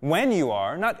 When you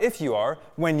are, not if you are,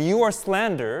 when you are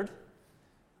slandered,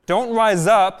 don't rise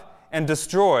up and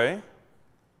destroy,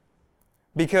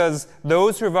 because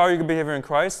those who value good behavior in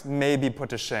Christ may be put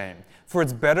to shame. For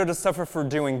it's better to suffer for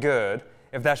doing good,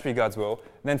 if that should be God's will,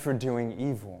 than for doing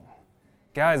evil.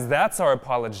 Guys, that's our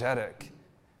apologetic.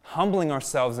 Humbling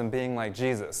ourselves and being like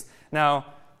Jesus. Now,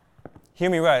 hear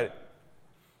me right.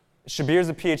 Shabir's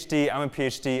a PhD, I'm a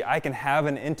PhD. I can have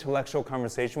an intellectual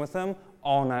conversation with him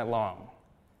all night long.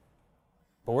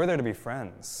 But we're there to be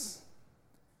friends.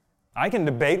 I can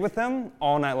debate with them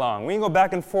all night long. We can go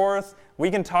back and forth. We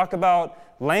can talk about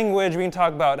language. We can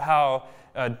talk about how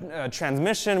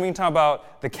transmission. We can talk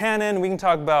about the canon. We can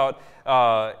talk about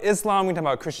Islam. We can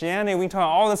talk about Christianity. We can talk about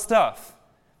all this stuff.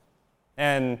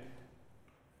 And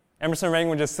Emerson Reagan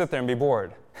would just sit there and be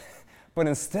bored. But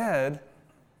instead,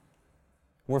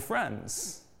 we're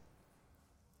friends.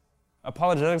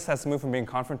 Apologetics has to move from being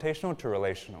confrontational to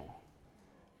relational.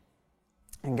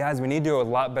 And guys, we need to do a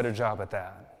lot better job at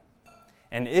that.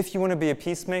 And if you want to be a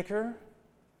peacemaker,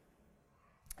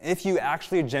 if you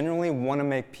actually genuinely want to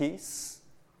make peace,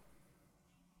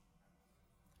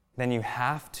 then you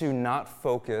have to not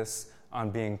focus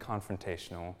on being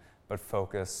confrontational, but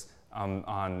focus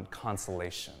on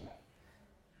consolation.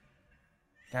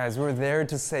 Guys, we're there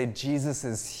to say Jesus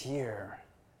is here.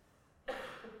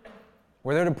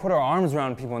 We're there to put our arms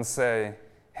around people and say,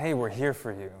 hey, we're here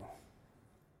for you.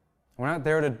 We're not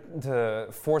there to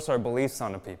force our beliefs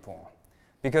onto people.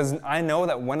 Because I know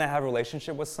that when I have a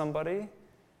relationship with somebody,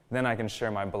 then I can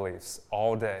share my beliefs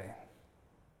all day.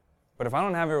 But if I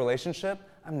don't have a relationship,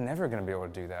 I'm never going to be able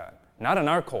to do that. Not in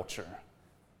our culture.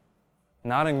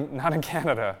 Not in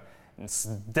Canada. It's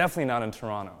definitely not in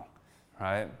Toronto,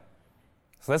 right?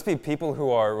 So let's be people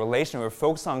who are relational. We're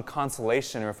focused on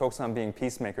consolation. We're focused on being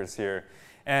peacemakers here.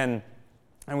 And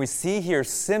we see here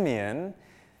Simeon,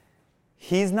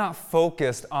 he's not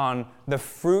focused on the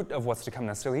fruit of what's to come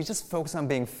necessarily. He's just focused on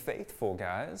being faithful,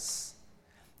 guys.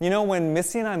 You know, when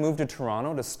Missy and I moved to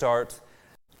Toronto to start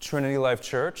Trinity Life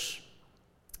Church,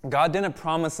 God didn't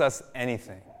promise us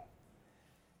anything.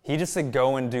 He just said,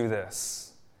 go and do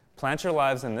this. Plant your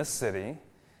lives in this city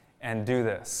and do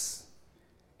this.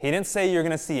 He didn't say you're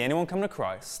going to see anyone come to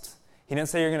Christ. He didn't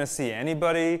say you're going to see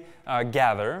anybody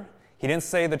gather. He didn't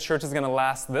say the church is going to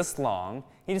last this long.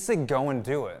 He just said, go and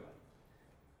do it.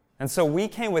 And so we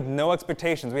came with no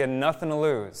expectations. We had nothing to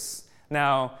lose.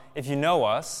 Now, if you know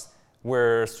us,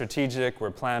 we're strategic, we're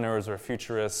planners, we're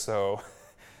futurists, so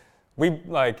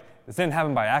this didn't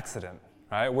happen by accident,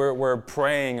 right? We're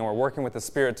praying and we're working with the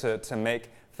Spirit to make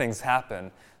things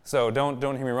happen. So don't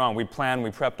hear me wrong. We planned, we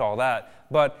prepped all that.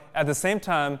 But at the same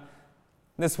time,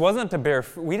 this wasn't to bear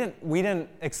fruit. We didn't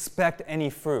expect any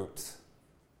fruit.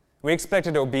 We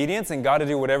expected obedience and God to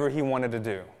do whatever He wanted to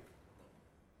do.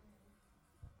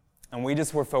 And we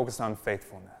just were focused on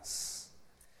faithfulness.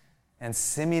 And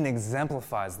Simeon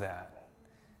exemplifies that.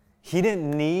 He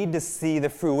didn't need to see the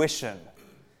fruition.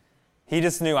 He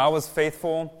just knew I was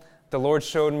faithful. The Lord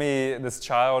showed me this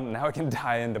child, and now I can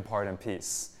die and depart in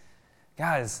peace.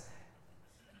 Guys,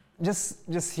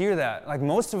 just hear that. Like,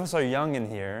 most of us are young in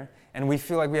here, and we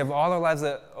feel like we have all our lives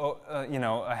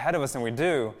ahead of us, and we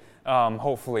do,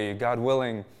 hopefully, God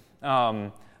willing.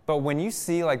 But when you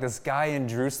see like this guy in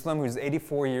Jerusalem who's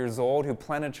 84 years old, who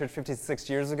planted a church 56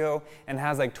 years ago and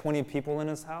has like 20 people in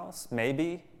his house,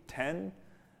 maybe 10,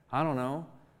 I don't know,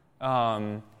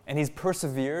 and he's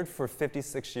persevered for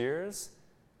 56 years,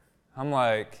 I'm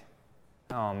like,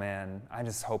 oh man, I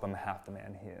just hope I'm half the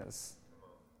man he is.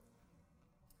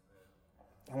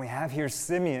 And we have here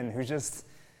Simeon he's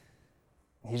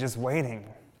just waiting.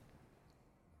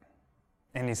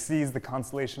 And he sees the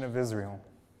consolation of Israel.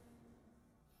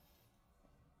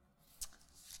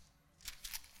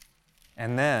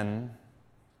 And then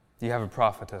you have a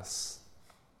prophetess,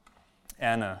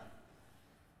 Anna.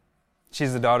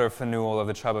 She's the daughter of Phanuel of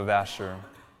the tribe of Asher.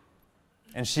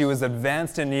 And she was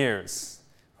advanced in years,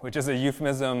 which is a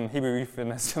euphemism, Hebrew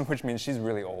euphemism, which means she's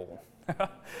really old.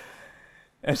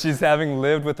 And she's having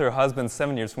lived with her husband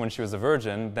 7 years from when she was a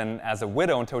virgin, then as a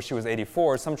widow until she was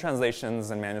 84. Some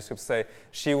translations and manuscripts say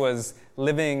she was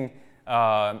living,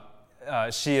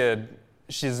 she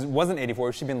wasn't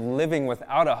 84, she'd been living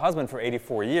without a husband for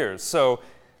 84 years. So,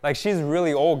 like, she's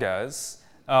really old, guys.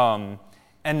 And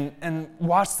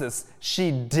watch this.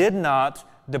 She did not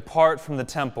depart from the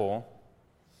temple.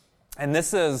 And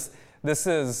this is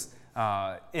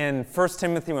in 1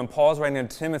 Timothy, when Paul's writing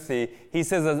to Timothy, he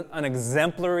says an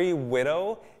exemplary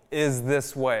widow is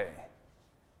this way.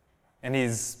 And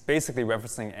he's basically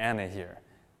referencing Anna here.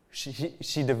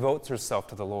 She devotes herself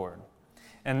to the Lord.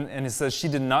 And it says she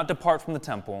did not depart from the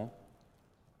temple,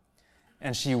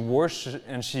 and she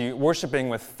worshiping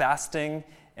with fasting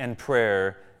and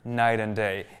prayer night and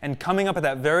day. And coming up at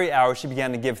that very hour, she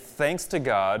began to give thanks to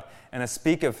God and to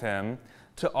speak of him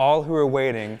to all who were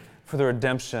waiting for the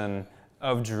redemption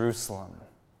of Jerusalem.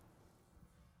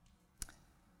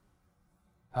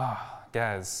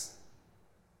 Guys,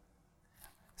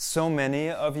 so many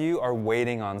of you are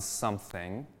waiting on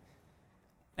something.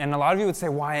 And a lot of you would say,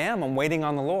 well, I'm waiting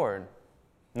on the Lord.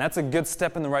 And that's a good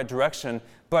step in the right direction.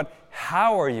 But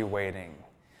how are you waiting?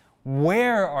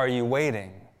 Where are you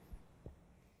waiting?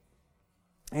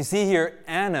 You see here,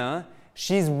 Anna,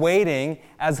 she's waiting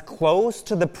as close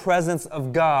to the presence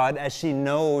of God as she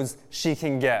knows she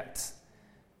can get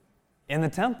in the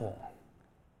temple.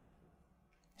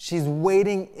 She's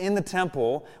waiting in the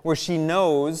temple where she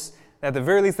knows that at the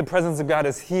very least the presence of God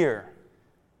is here.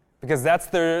 Because that's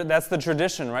the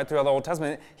tradition, right, throughout the Old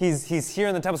Testament. He's here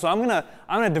in the temple. So I'm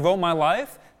gonna devote my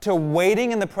life to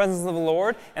waiting in the presence of the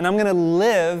Lord, and I'm gonna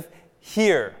live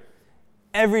here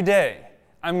every day.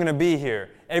 I'm gonna be here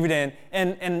every day.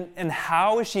 And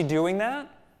how is she doing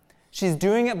that? She's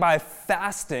doing it by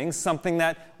fasting, something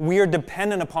that we are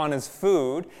dependent upon as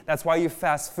food. That's why you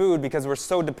fast food, because we're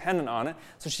so dependent on it.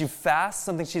 So she fasts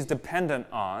something she's dependent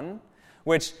on,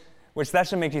 which that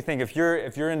should make you think, if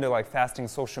you're into like fasting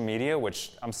social media,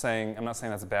 which I'm not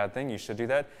saying that's a bad thing, you should do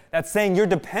that. That's saying you're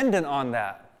dependent on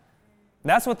that.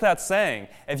 That's what that's saying.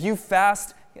 If you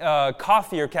fast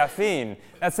coffee or caffeine,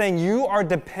 that's saying you are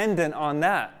dependent on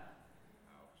that.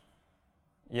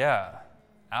 Yeah,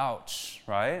 ouch,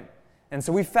 right? And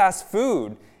so we fast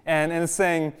food, and it's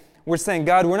saying, we're saying,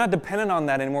 God, we're not dependent on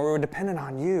that anymore, we're dependent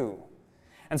on you.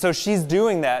 And so she's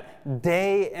doing that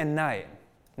day and night.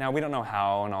 Now, we don't know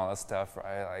how and all that stuff,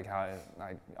 right?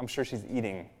 I'm sure she's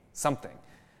eating something,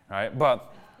 right?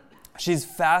 But she's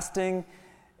fasting,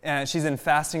 and she's in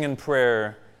fasting and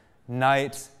prayer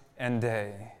night and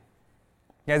day.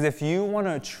 Guys, if you want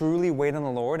to truly wait on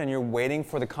the Lord, and you're waiting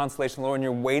for the consolation of the Lord, and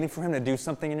you're waiting for him to do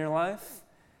something in your life,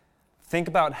 think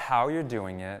about how you're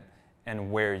doing it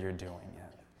and where you're doing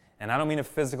it. And I don't mean a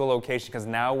physical location, because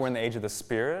now we're in the age of the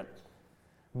Spirit,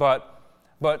 but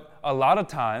a lot of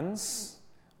times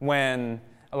when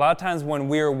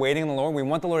we are waiting on the Lord, we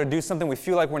want the Lord to do something, we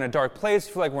feel like we're in a dark place,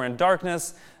 we feel like we're in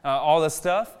darkness, all this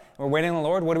stuff, and we're waiting on the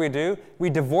Lord, what do?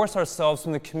 We divorce ourselves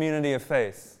from the community of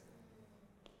faith.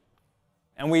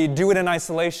 And we do it in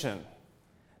isolation,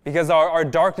 because our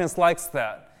darkness likes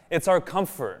that. It's our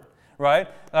comfort, right?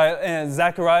 And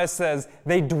Zechariah says,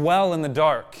 they dwell in the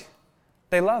dark.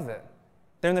 They love it.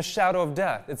 They're in the shadow of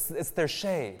death. It's their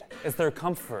shade. It's their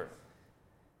comfort.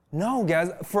 No,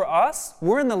 guys, for us,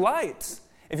 we're in the light.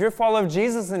 If you're a follower of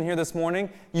Jesus in here this morning,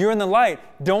 you're in the light.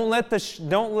 Don't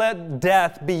let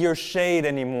death be your shade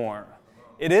anymore.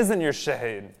 It isn't your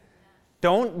shade.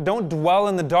 Don't dwell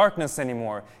in the darkness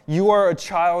anymore. You are a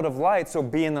child of light, so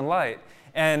be in the light.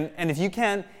 And if you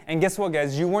can, and guess what,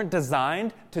 guys? You weren't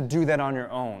designed to do that on your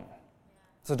own.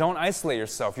 So don't isolate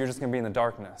yourself. You're just going to be in the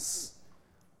darkness.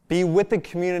 Be with the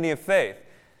community of faith.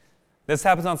 This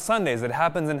happens on Sundays. It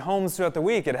happens in homes throughout the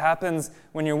week. It happens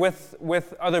when you're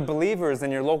with other believers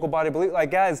in your local body of believers.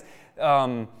 Like, guys,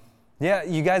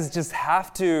 you guys just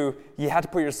have to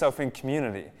put yourself in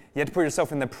community. You have to put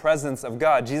yourself in the presence of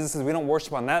God. Jesus says we don't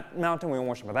worship on that mountain, we don't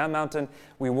worship on that mountain.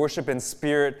 We worship in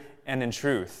spirit and in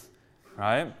truth,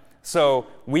 right? So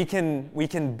we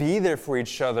can be there for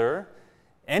each other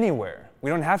anywhere. We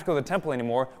don't have to go to the temple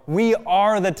anymore. We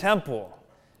are the temple.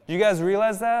 Do you guys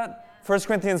realize that? 1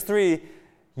 Corinthians 3,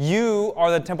 you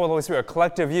are the temple of the Holy Spirit, a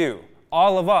collective you.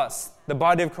 All of us, the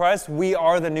body of Christ, we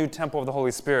are the new temple of the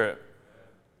Holy Spirit.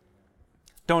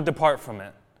 Don't depart from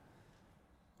it.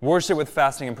 Worship with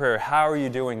fasting and prayer. How are you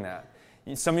doing that?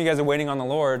 Some of you guys are waiting on the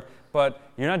Lord, but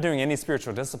you're not doing any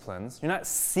spiritual disciplines. You're not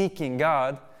seeking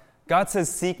God. God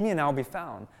says, seek me and I'll be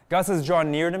found. God says, draw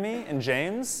near to me in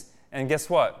James, and guess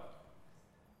what?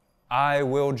 I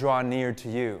will draw near to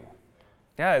you.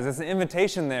 Guys, there's an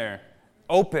invitation there,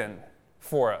 open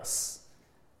for us.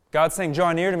 God's saying,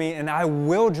 draw near to me and I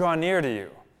will draw near to you.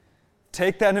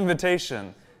 Take that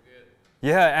invitation.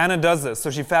 Yeah, Anna does this. So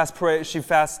she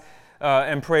fasts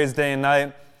and prays day and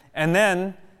night. And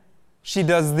then she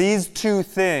does these two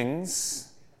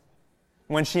things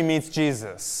when she meets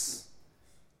Jesus.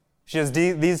 She does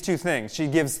these two things. She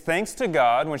gives thanks to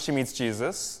God when she meets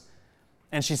Jesus,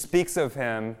 and she speaks of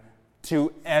him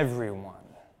to everyone.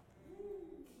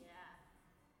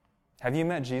 Have you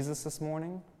met Jesus this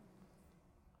morning?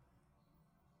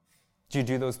 Do you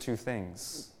do those two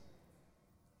things?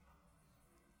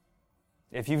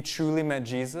 If you've truly met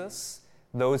Jesus,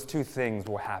 those two things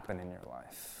will happen in your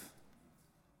life.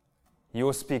 You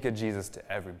will speak of Jesus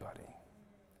to everybody.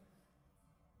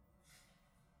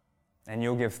 And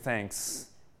you'll give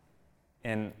thanks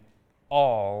in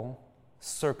all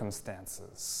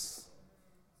circumstances.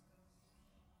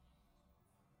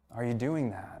 Are you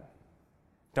doing that?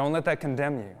 Don't let that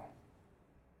condemn you.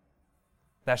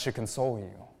 That should console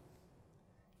you.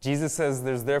 Jesus says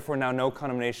there's therefore now no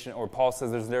condemnation, or Paul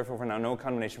says there's therefore now no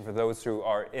condemnation for those who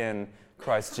are in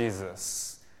Christ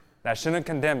Jesus. That shouldn't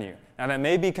condemn you. Now that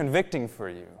may be convicting for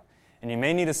you. And you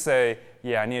may need to say,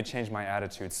 yeah, I need to change my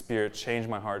attitude. Spirit, change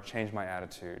my heart, change my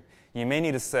attitude. You may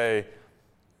need to say,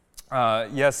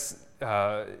 yes,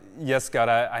 God,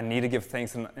 I need to give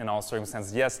thanks in all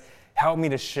circumstances. Yes, help me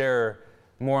to share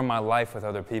more of my life with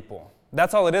other people.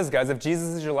 That's all it is, guys. If Jesus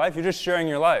is your life, you're just sharing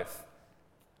your life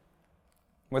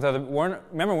with other.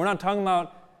 Remember, we're not talking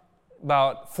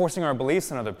about forcing our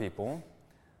beliefs on other people.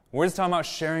 We're just talking about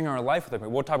sharing our life with other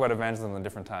people. We'll talk about evangelism a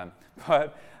different time.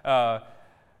 But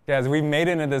guys, we've made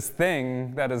it into this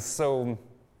thing that is so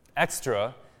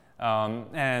extra,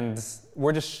 and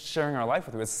we're just sharing our life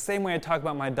with you. It's the same way I talk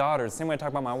about my daughters, the same way I talk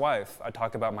about my wife, I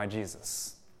talk about my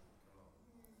Jesus.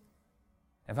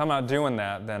 If I'm not doing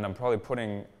that, then I'm probably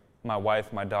putting my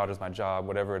wife, my daughters, my job,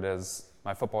 whatever it is,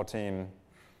 my football team,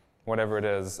 whatever it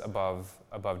is,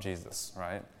 above Jesus,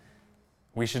 right?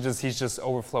 He's just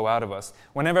overflow out of us.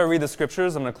 Whenever I read the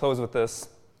scriptures, I'm going to close with this.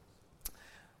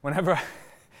 Whenever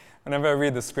I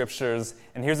read the scriptures,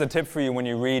 and here's a tip for you when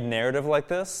you read narrative like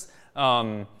this,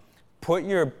 put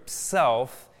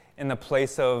yourself in the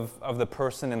place of the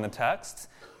person in the text,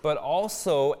 but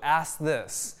also ask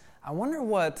this. I wonder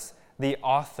what the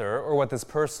author or what this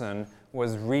person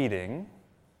was reading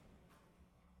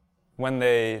when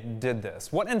they did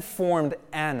this. What informed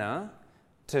Anna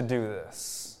to do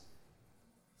this?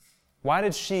 Why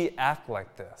did she act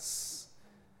like this?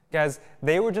 Guys,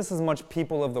 they were just as much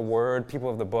people of the Word,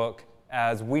 people of the book,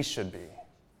 as we should be.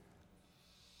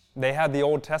 They had the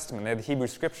Old Testament, they had the Hebrew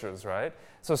Scriptures, right?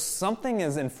 So something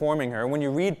is informing her. When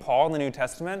you read Paul in the New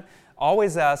Testament,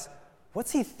 always ask,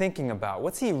 what's he thinking about?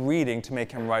 What's he reading to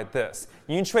make him write this?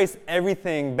 You can trace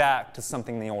everything back to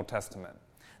something in the Old Testament.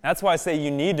 That's why I say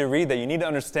you need to read that. You need to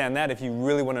understand that if you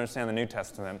really want to understand the New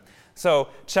Testament. So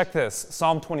check this,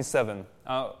 Psalm 27.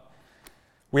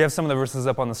 We have some of the verses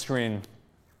up on the screen.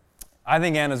 I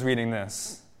think Anna's reading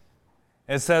this.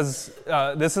 It says,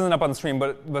 this isn't up on the screen,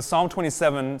 but Psalm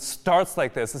 27 starts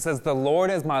like this. It says, the Lord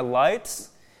is my light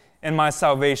and my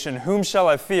salvation. Whom shall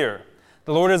I fear?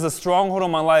 The Lord is a stronghold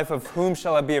of my life. Of whom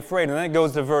shall I be afraid? And then it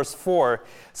goes to verse 4. It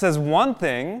says, one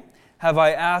thing have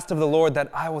I asked of the Lord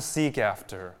that I will seek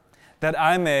after, that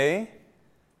I may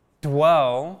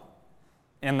dwell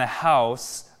in the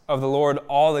house of the Lord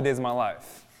all the days of my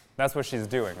life. That's what she's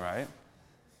doing, right?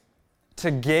 To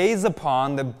gaze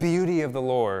upon the beauty of the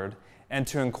Lord and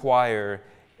to inquire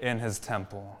in his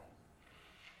temple.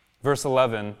 Verse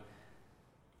 11,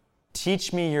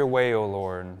 teach me your way, O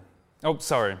Lord.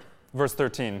 Verse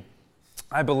 13,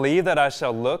 I believe that I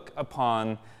shall look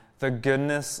upon the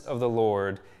goodness of the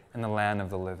Lord in the land of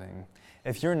the living.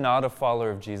 If you're not a follower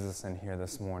of Jesus in here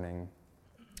this morning,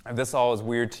 if this all is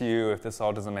weird to you, if this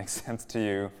all doesn't make sense to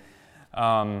you,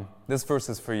 this verse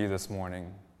is for you this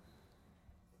morning.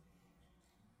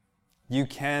 You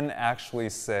can actually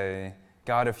say,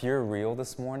 God, if you're real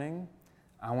this morning,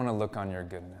 I want to look on your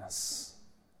goodness.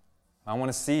 I want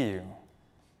to see you.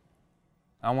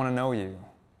 I want to know you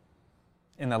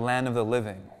in the land of the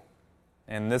living,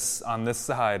 on this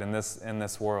side, in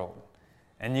this world.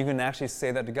 And you can actually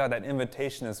say that to God. That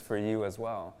invitation is for you as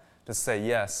well. To say,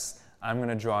 yes, I'm going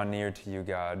to draw near to you,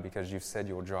 God, because you've said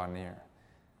you'll draw near.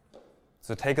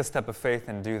 So take a step of faith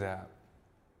and do that.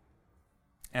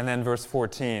 And then verse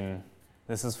 14,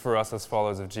 this is for us as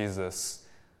followers of Jesus.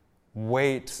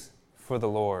 Wait for the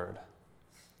Lord.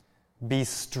 Be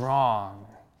strong,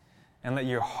 and let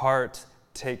your heart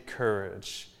take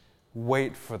courage.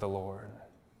 Wait for the Lord.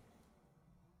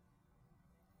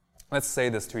 Let's say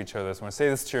this to each other this morning. Say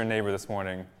this to your neighbor this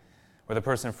morning, or the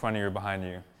person in front of you or behind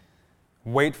you.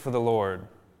 Wait for the Lord.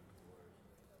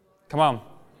 Come on.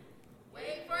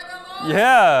 Wait for the Lord.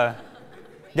 Yeah.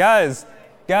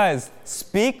 Guys,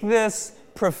 speak this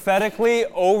prophetically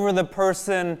over the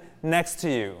person next to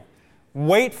you.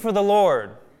 Wait for the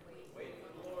Lord.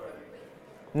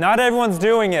 Not everyone's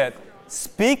doing it.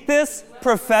 Speak this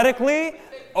prophetically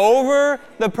over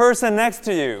the person next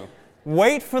to you.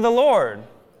 Wait for the Lord.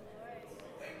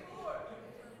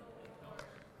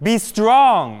 Be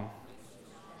strong.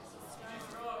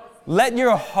 Let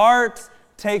your heart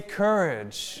take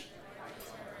courage.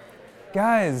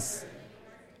 Guys,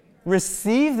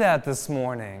 receive that this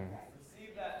morning.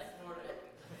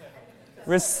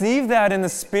 Receive that in the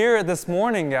Spirit this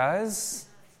morning, guys.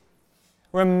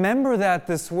 Remember that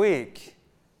this week.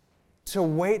 To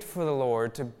wait for the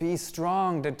Lord, to be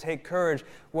strong, to take courage.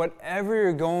 Whatever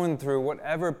you're going through,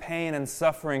 whatever pain and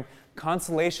suffering,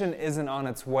 consolation isn't on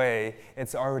its way.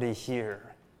 It's already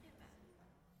here.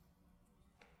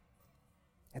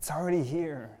 It's already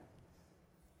here.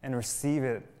 And receive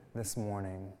it this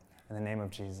morning in the name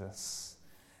of Jesus.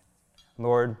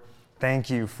 Lord, thank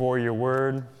you for your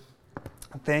word.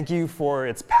 Thank you for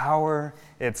its power.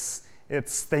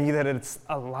 Thank you that it's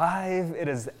alive, it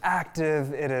is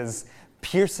active, it is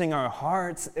piercing our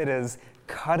hearts, it is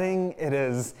cutting, it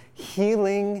is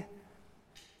healing.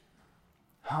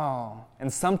 Oh,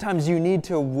 and sometimes you need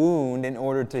to wound in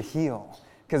order to heal,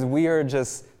 because we are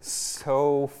just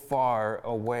so far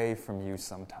away from you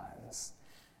sometimes.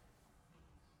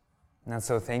 And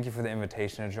so thank you for the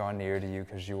invitation to draw near to you,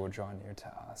 because you will draw near to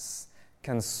us.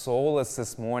 Console us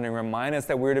this morning. Remind us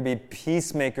that we're to be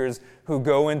peacemakers who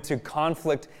go into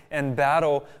conflict and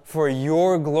battle for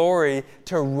your glory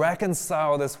to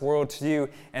reconcile this world to you.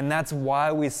 And that's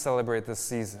why we celebrate this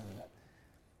season.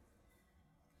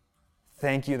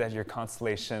 Thank you that your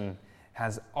consolation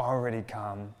has already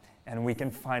come and we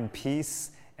can find peace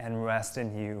and rest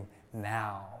in you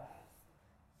now.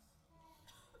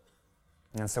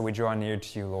 And so we draw near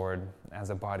to you, Lord,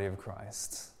 as a body of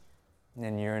Christ.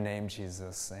 In your name,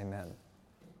 Jesus, amen.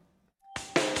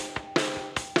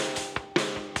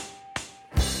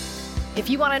 If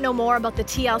you want to know more about the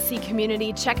TLC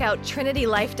community, check out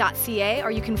trinitylife.ca,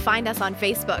 or you can find us on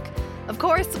Facebook. Of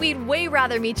course, we'd way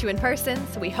rather meet you in person,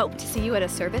 so we hope to see you at a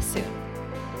service soon.